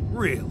thing.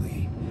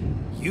 Really?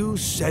 You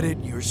said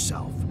it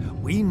yourself.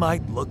 We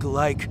might look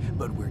alike,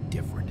 but we're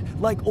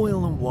different. Like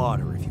oil and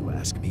water, if you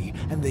ask me,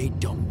 and they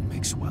don't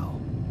mix well.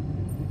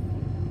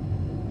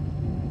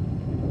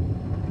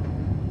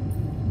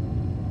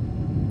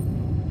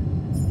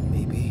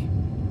 Maybe.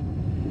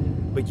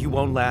 But you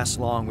won't last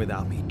long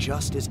without me,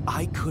 just as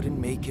I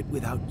couldn't make it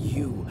without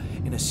you.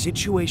 In a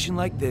situation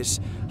like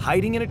this,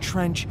 hiding in a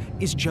trench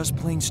is just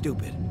plain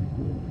stupid.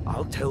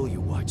 I'll tell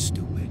you what's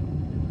stupid.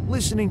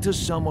 Listening to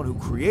someone who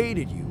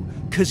created you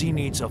because he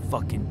needs a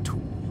fucking tool.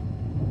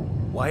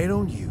 Why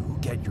don't you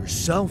get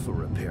yourself a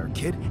repair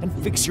kit and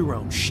fix your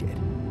own shit?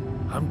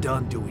 I'm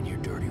done doing your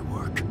dirty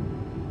work.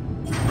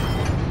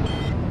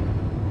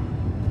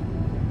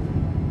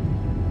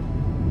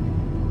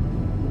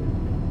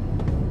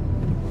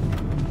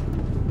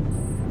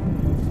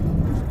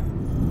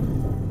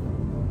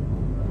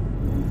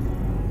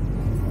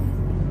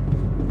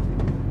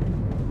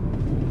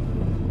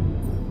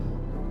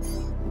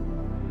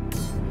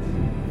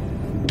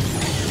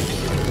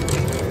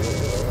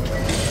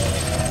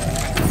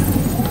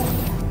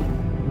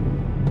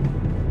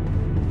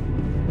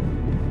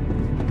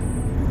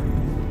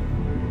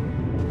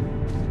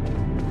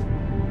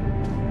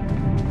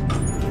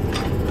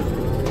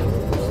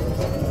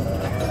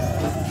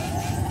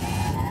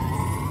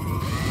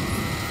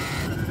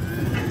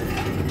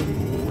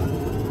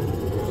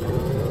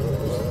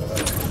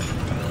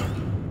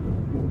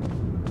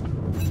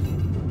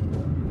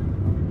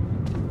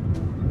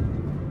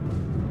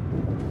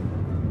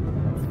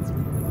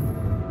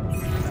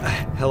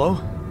 Hello?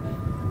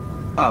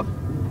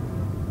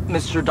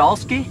 Mr.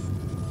 Dolski?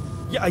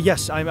 Yeah,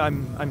 yes,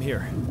 I'm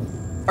here.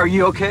 Are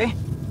you okay?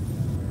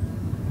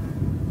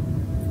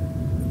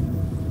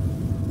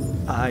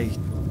 I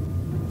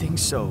think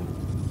so.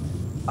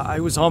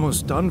 I was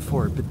almost done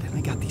for it, but then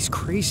I got these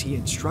crazy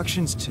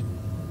instructions to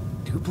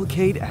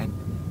duplicate and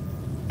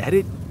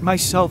edit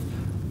myself.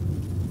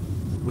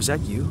 Was that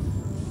you?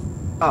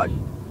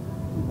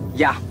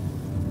 Yeah.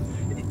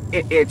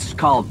 It's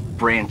called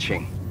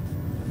branching.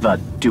 The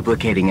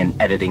duplicating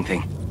and editing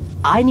thing.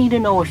 I need to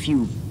know if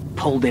you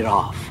pulled it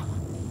off.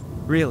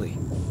 Really?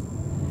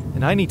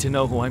 And I need to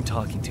know who I'm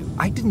talking to.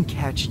 I didn't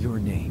catch your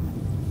name.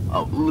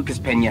 Oh, Lucas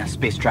Pena,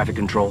 Space Traffic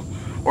Control,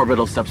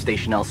 Orbital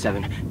Substation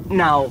L7.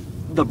 Now,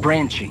 the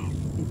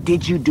branching.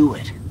 Did you do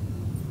it?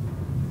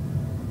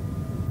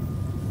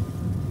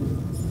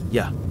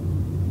 Yeah.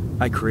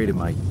 I created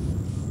my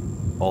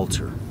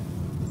alter.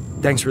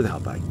 Thanks for the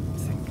help, I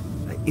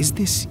think. Is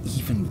this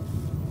even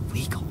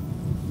legal?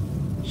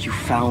 You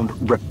found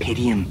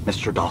Rapidium,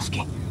 Mr.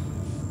 Dolski.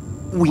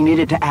 We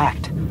needed to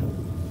act.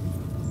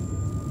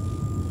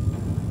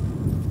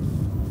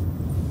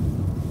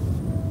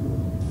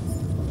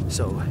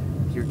 So,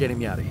 you're getting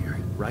me out of here,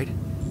 right?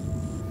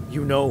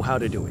 You know how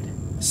to do it.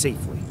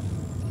 Safely.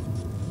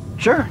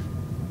 Sure.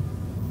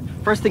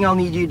 First thing I'll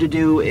need you to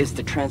do is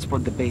to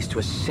transport the base to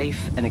a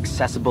safe and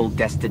accessible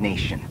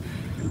destination.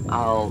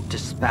 I'll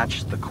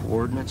dispatch the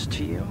coordinates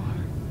to you.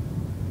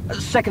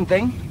 Second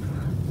thing,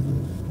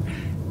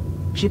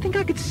 do you think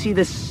I could see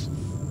this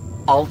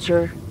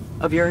alter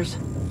of yours?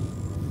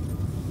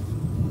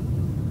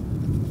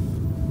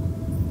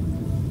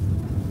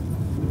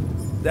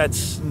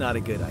 That's not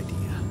a good idea.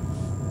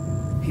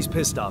 He's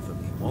pissed off at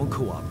me, won't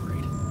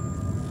cooperate.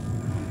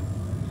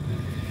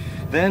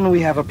 Then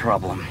we have a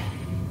problem.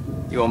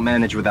 You won't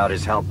manage without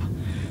his help.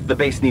 The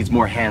base needs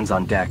more hands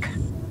on deck.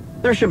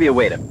 There should be a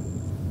way to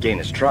gain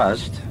his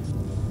trust.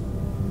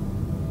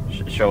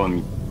 Show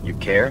him you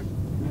care,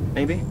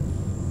 maybe?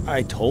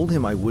 I told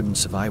him I wouldn't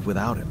survive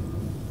without him.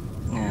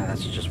 Yeah,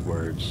 that's just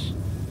words.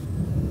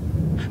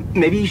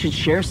 Maybe you should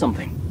share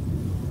something.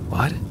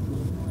 What?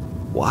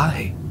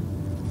 Why?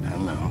 I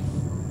don't know.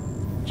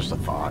 Just a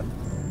thought.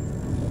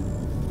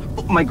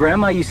 My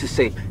grandma used to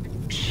say,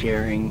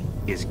 sharing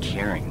is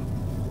caring.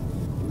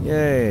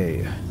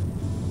 Yay.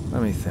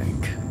 Let me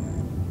think.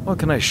 What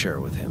can I share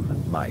with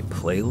him? My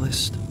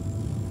playlist?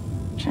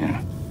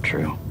 Yeah,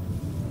 true.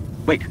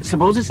 Wait,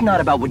 suppose it's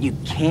not about what you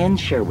can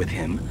share with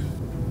him,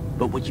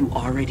 but what you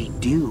already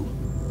do.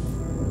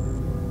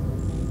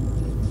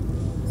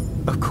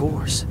 Of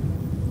course.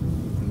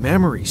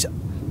 Memories.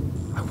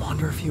 I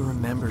wonder if he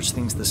remembers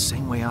things the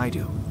same way I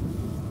do.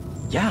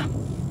 Yeah.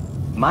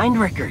 Mind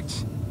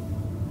records.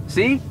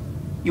 See?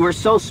 You were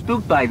so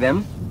spooked by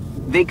them,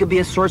 they could be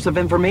a source of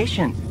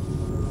information.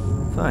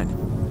 Fine.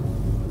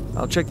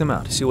 I'll check them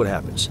out, see what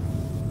happens.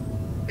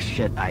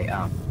 Shit,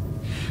 I,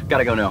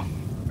 gotta go now.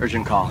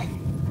 Urgent call.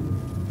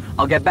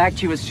 I'll get back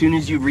to you as soon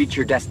as you reach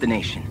your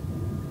destination.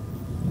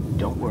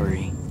 Don't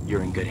worry,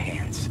 you're in good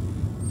hands.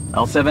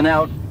 L7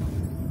 out.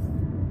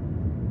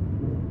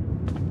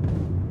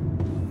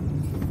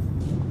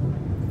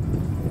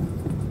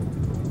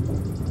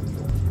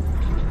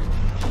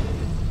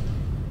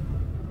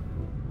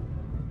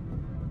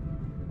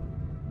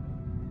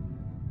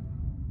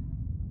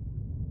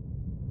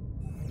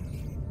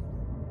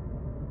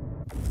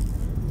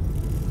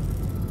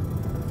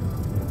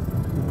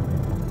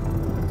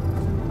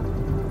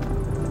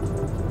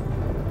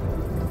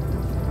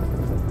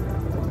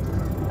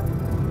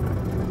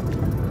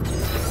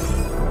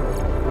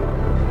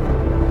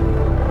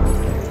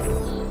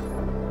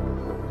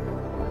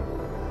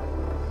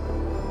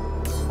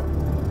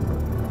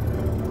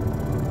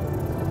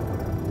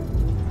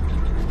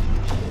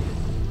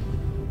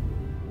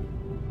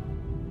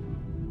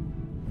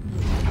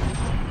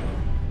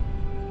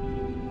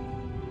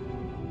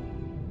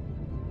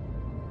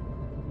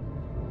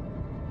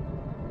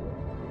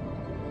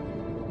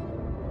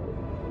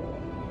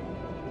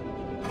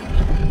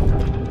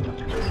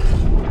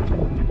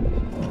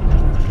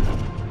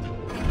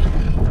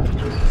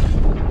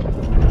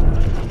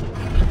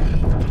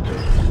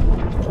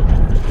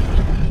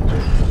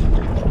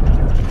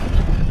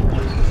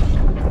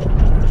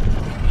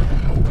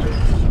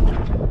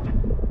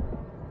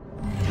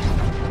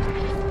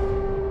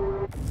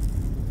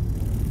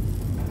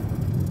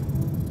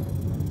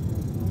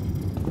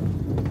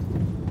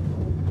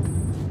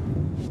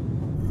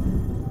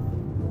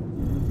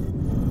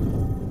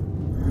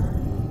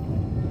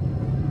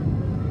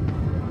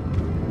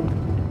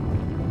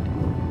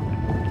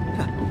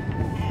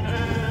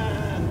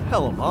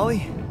 Hello,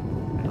 Molly.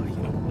 Oh, you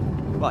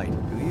don't bite,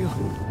 do you?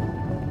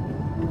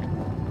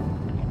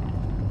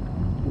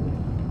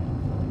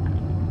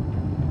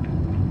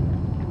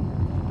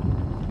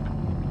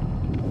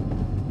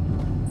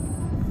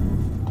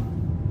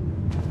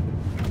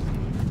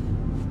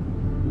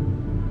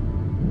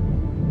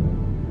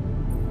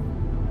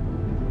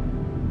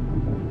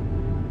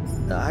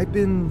 I've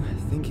been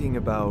thinking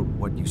about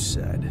what you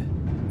said.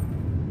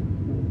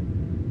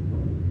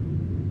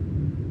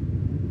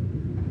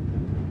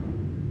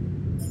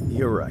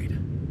 You're right.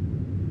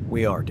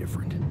 We are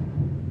different.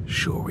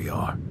 Sure we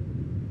are.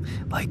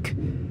 Like,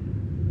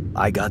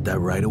 I got that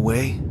right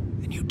away,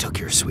 and you took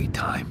your sweet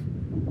time.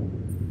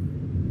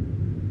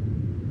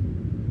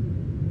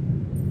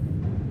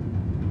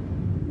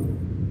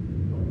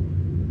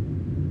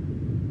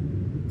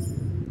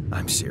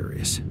 I'm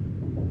serious.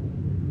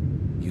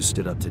 You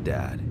stood up to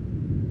Dad.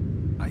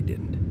 I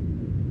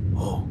didn't.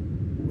 Oh,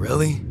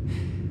 really?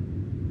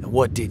 And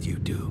what did you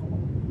do?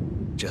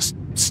 Just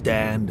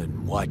stand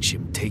and watch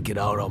him take it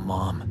out on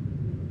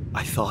Mom?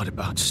 I thought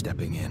about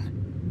stepping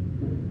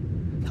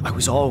in. I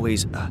was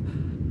always a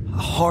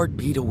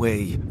heartbeat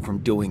away from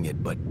doing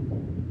it, but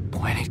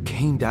when it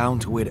came down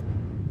to it,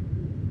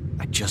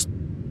 I'd just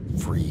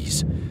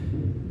freeze.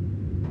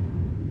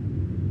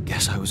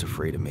 Guess I was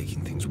afraid of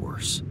making things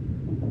worse.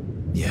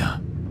 Yeah,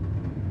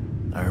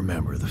 I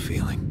remember the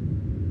feeling.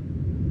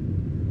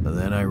 But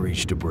then I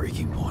reached a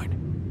breaking point.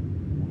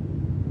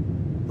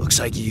 Looks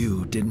like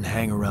you didn't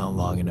hang around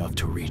long enough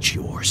to reach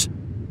yours.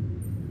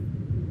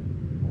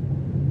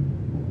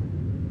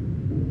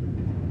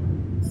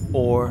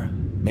 Or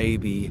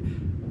maybe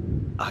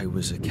I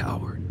was a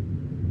coward.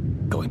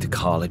 Going to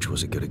college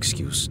was a good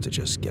excuse to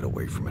just get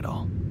away from it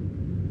all.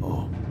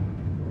 Oh,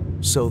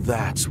 so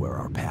that's where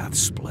our paths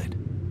split.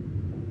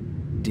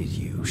 Did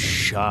you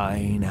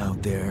shine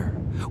out there?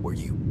 Were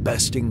you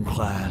best in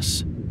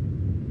class?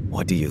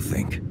 What do you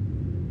think?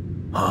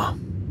 Huh?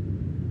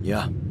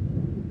 Yeah.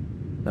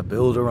 I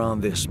build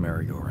around this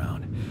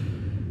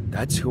merry-go-round.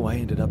 That's who I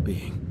ended up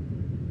being.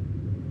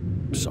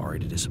 Sorry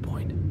to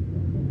disappoint.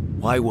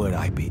 Why would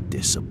I be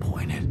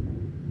disappointed?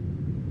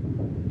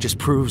 Just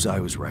proves I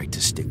was right to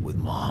stick with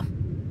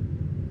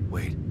Mom.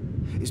 Wait,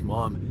 is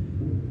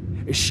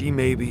she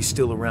maybe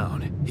still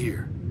around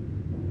here?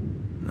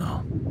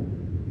 No.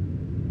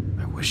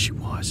 I wish she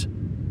was.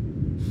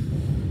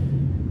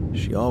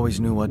 She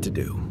always knew what to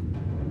do,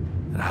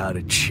 and how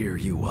to cheer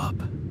you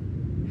up.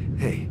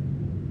 Hey,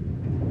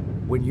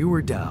 when you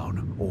were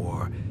down,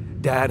 or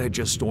Dad had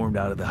just stormed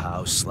out of the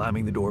house,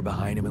 slamming the door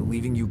behind him and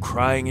leaving you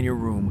crying in your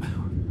room,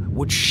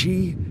 would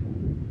she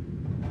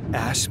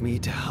ask me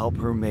to help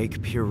her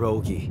make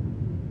pierogi?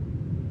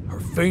 Her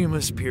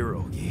famous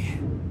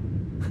pierogi.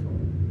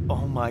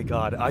 Oh my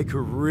God, I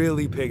could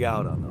really pig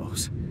out on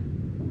those.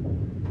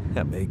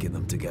 And making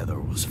them together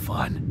was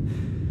fun.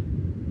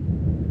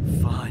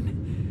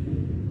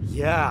 Fun.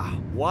 Yeah,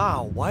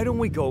 wow, why don't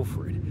we go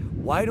for it?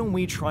 Why don't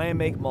we try and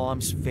make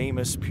Mom's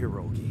famous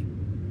pierogi?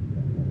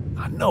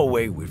 No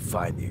way we'd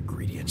find the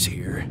ingredients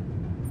here.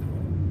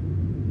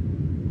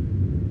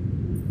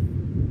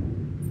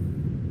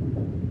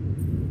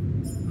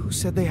 Who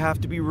said they have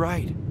to be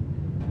right?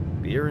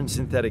 Beer and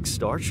synthetic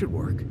starch should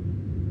work.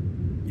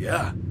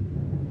 Yeah,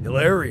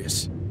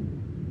 hilarious.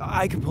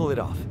 I can pull it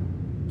off.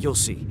 You'll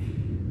see.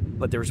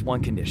 But there's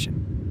one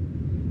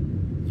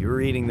condition. You're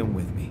eating them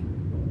with me.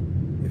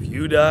 If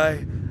you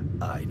die,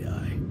 I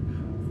die.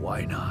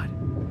 Why not?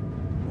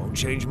 Won't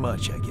change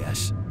much, I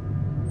guess.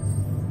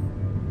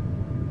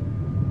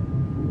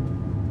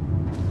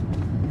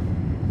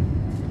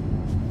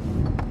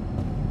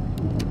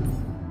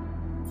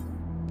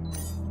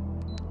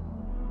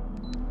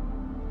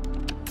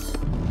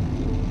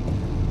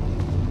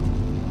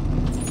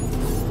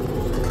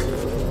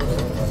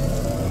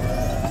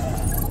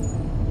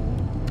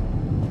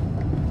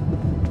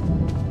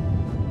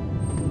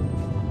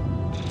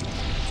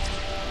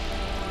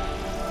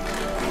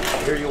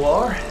 Here you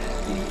are,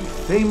 the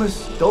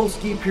famous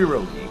Dolski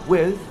pierogi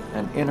with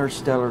an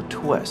interstellar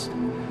twist.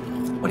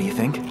 What do you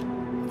think?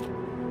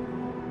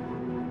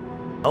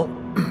 Oh,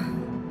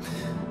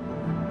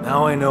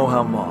 now I know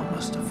how Mom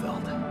must have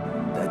felt.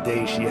 That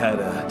day she had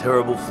a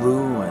terrible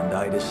flu and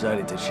I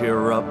decided to cheer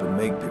her up and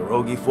make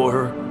pierogi for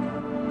her.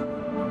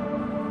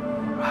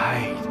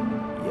 Right,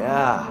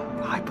 yeah.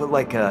 I put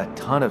like a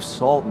ton of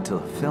salt into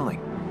the filling.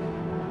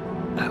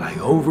 And I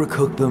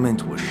overcooked them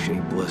into a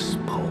shapeless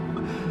pulp.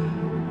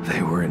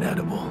 They were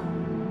inedible,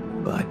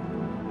 but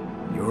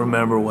you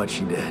remember what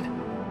she did?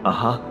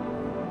 Uh-huh.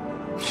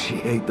 She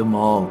ate them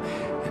all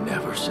and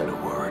never said a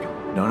word.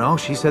 No,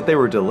 she said they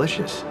were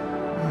delicious.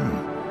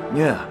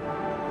 Yeah,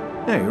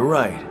 you're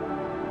right.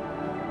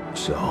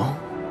 So,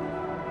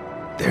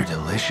 they're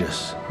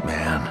delicious,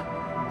 man.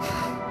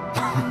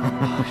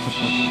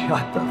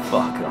 Shut the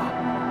fuck up.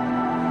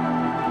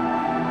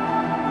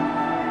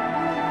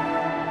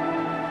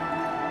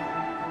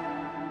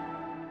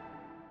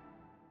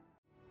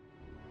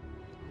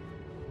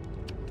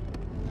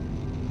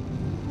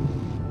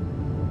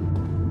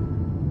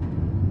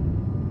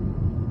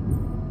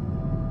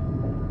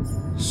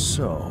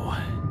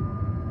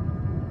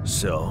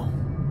 So,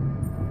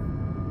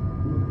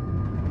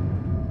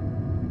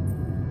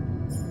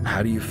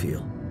 how do you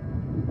feel?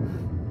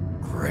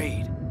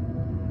 Great.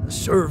 A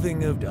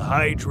serving of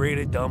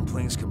dehydrated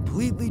dumplings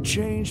completely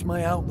changed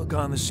my outlook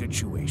on the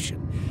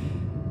situation.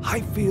 I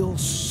feel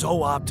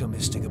so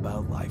optimistic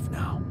about life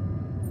now.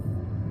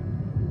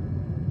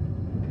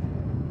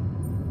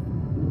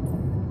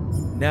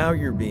 Now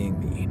you're being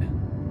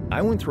mean.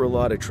 I went through a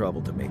lot of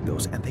trouble to make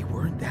those, and they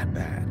weren't that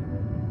bad.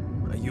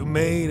 You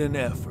made an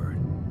effort.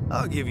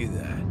 I'll give you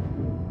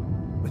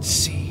that. But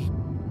see,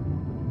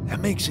 that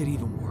makes it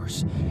even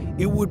worse.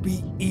 It would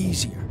be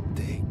easier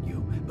to hate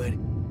you, but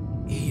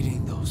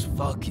eating those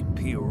fucking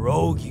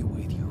pierogi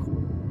with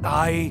you,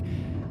 I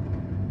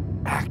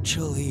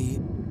actually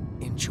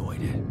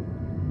enjoyed it.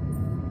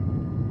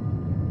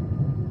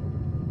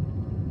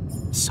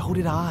 So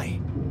did I.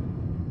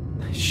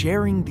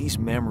 Sharing these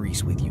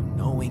memories with you,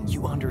 knowing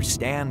you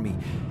understand me,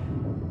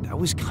 that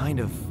was kind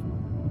of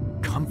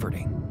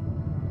comforting.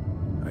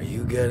 Are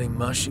you getting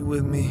mushy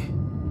with me?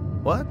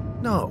 What?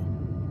 No.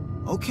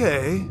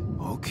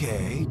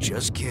 Okay,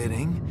 just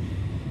kidding.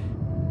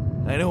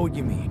 I know what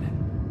you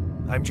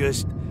mean. I'm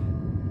just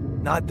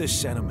not the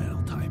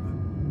sentimental type.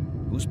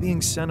 Who's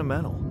being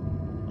sentimental?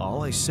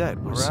 All I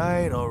said was...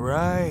 All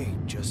right.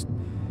 Just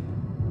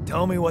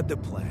tell me what the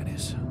plan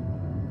is.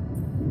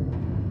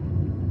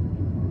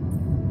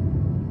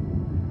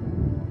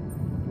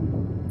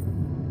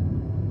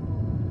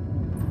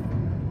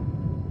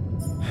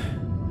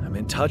 I'm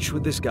in touch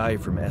with this guy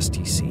from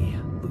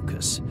STC,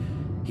 Lucas.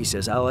 He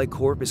says Ally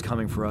Corp is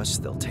coming for us.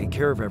 They'll take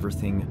care of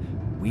everything.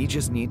 We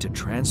just need to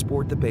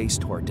transport the base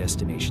to our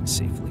destination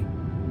safely.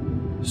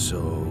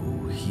 So,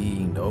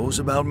 he knows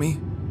about me?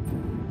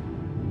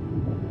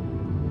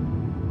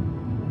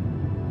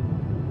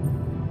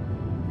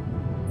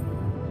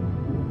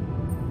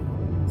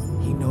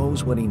 He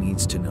knows what he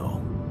needs to know.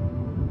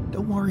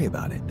 Don't worry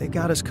about it. They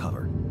got us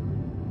covered.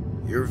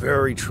 You're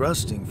very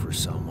trusting for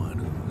someone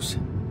who's...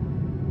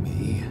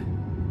 me.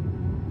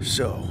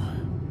 So,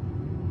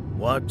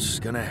 what's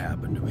gonna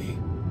happen to me?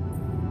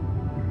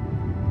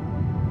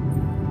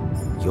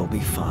 You'll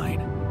be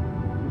fine.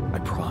 I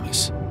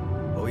promise.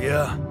 Oh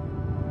yeah?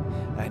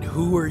 And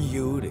who are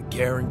you to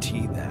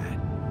guarantee that,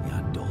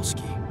 Jan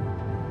Dolski?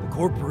 The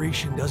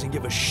corporation doesn't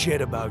give a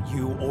shit about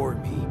you or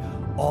me.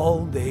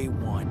 All they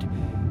want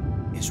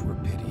is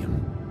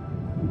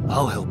rubidium.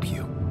 I'll help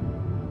you.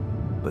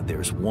 But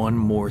there's one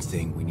more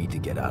thing we need to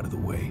get out of the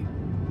way.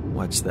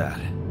 What's that?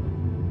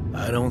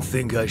 I don't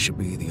think I should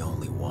be the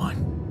only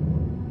one.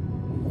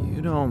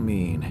 You don't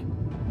mean...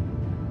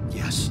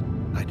 Yes,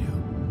 I do.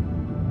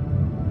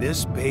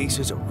 This base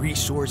is a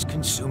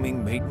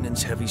resource-consuming,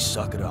 maintenance-heavy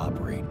sucker to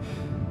operate.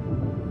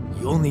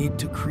 You'll need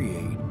to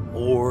create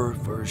more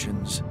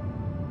versions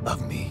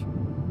of me.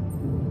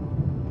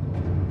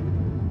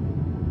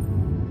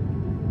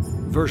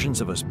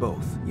 Versions of us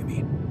both, you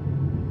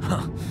mean?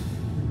 Huh.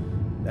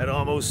 That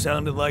almost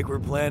sounded like we're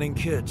planning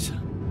kids.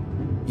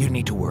 You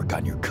need to work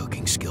on your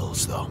cooking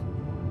skills, though.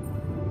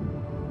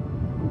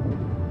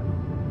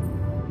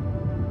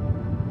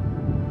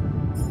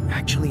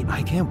 Actually,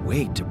 I can't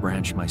wait to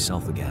branch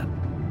myself again.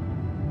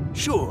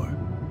 Sure.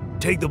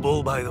 Take the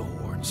bull by the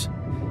horns.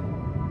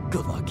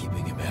 Good luck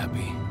keeping him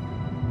happy.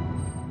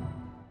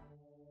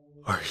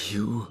 Are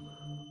you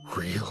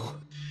real?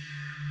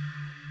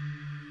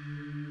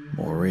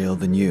 More real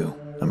than you,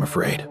 I'm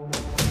afraid.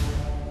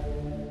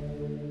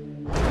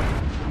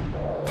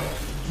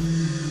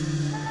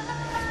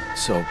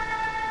 So,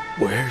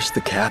 where's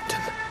the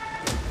captain?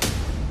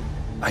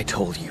 I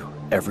told you,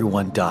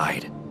 everyone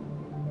died.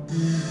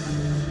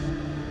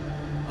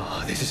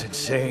 Oh, this is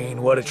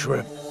insane. What a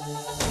trip.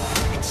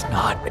 It's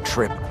not a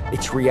trip.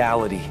 It's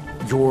reality.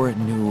 Your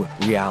new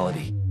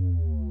reality.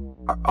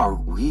 Are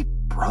we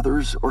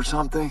brothers or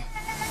something?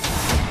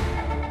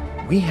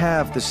 We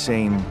have the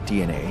same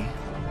DNA,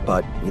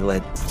 but we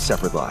led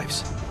separate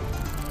lives.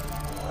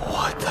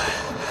 What the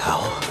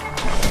hell?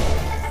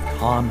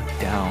 Calm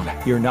down.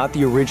 You're not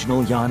the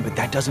original Jan, but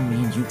that doesn't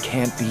mean you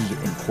can't be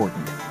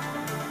important.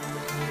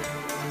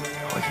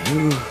 Oh,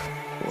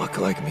 you look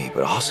like me,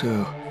 but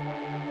also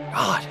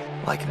not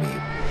like me.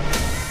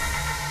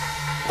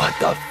 What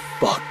the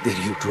fuck did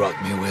you drug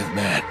me with,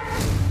 man?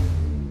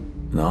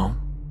 No,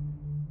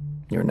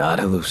 you're not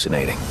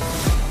hallucinating.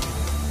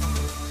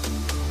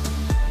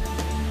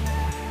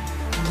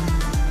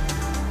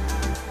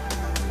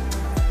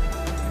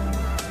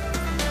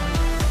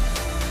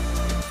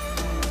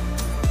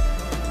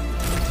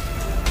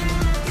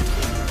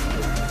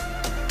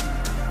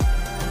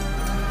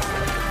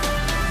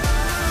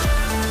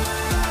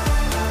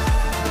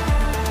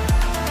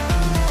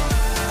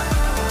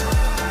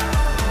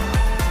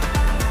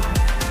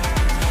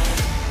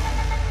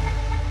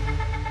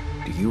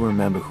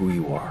 Remember who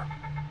you are.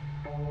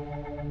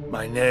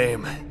 My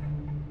name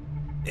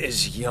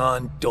is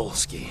Jan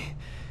Dolski,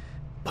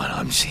 but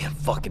I'm seeing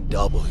fucking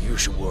double. You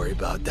should worry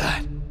about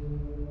that.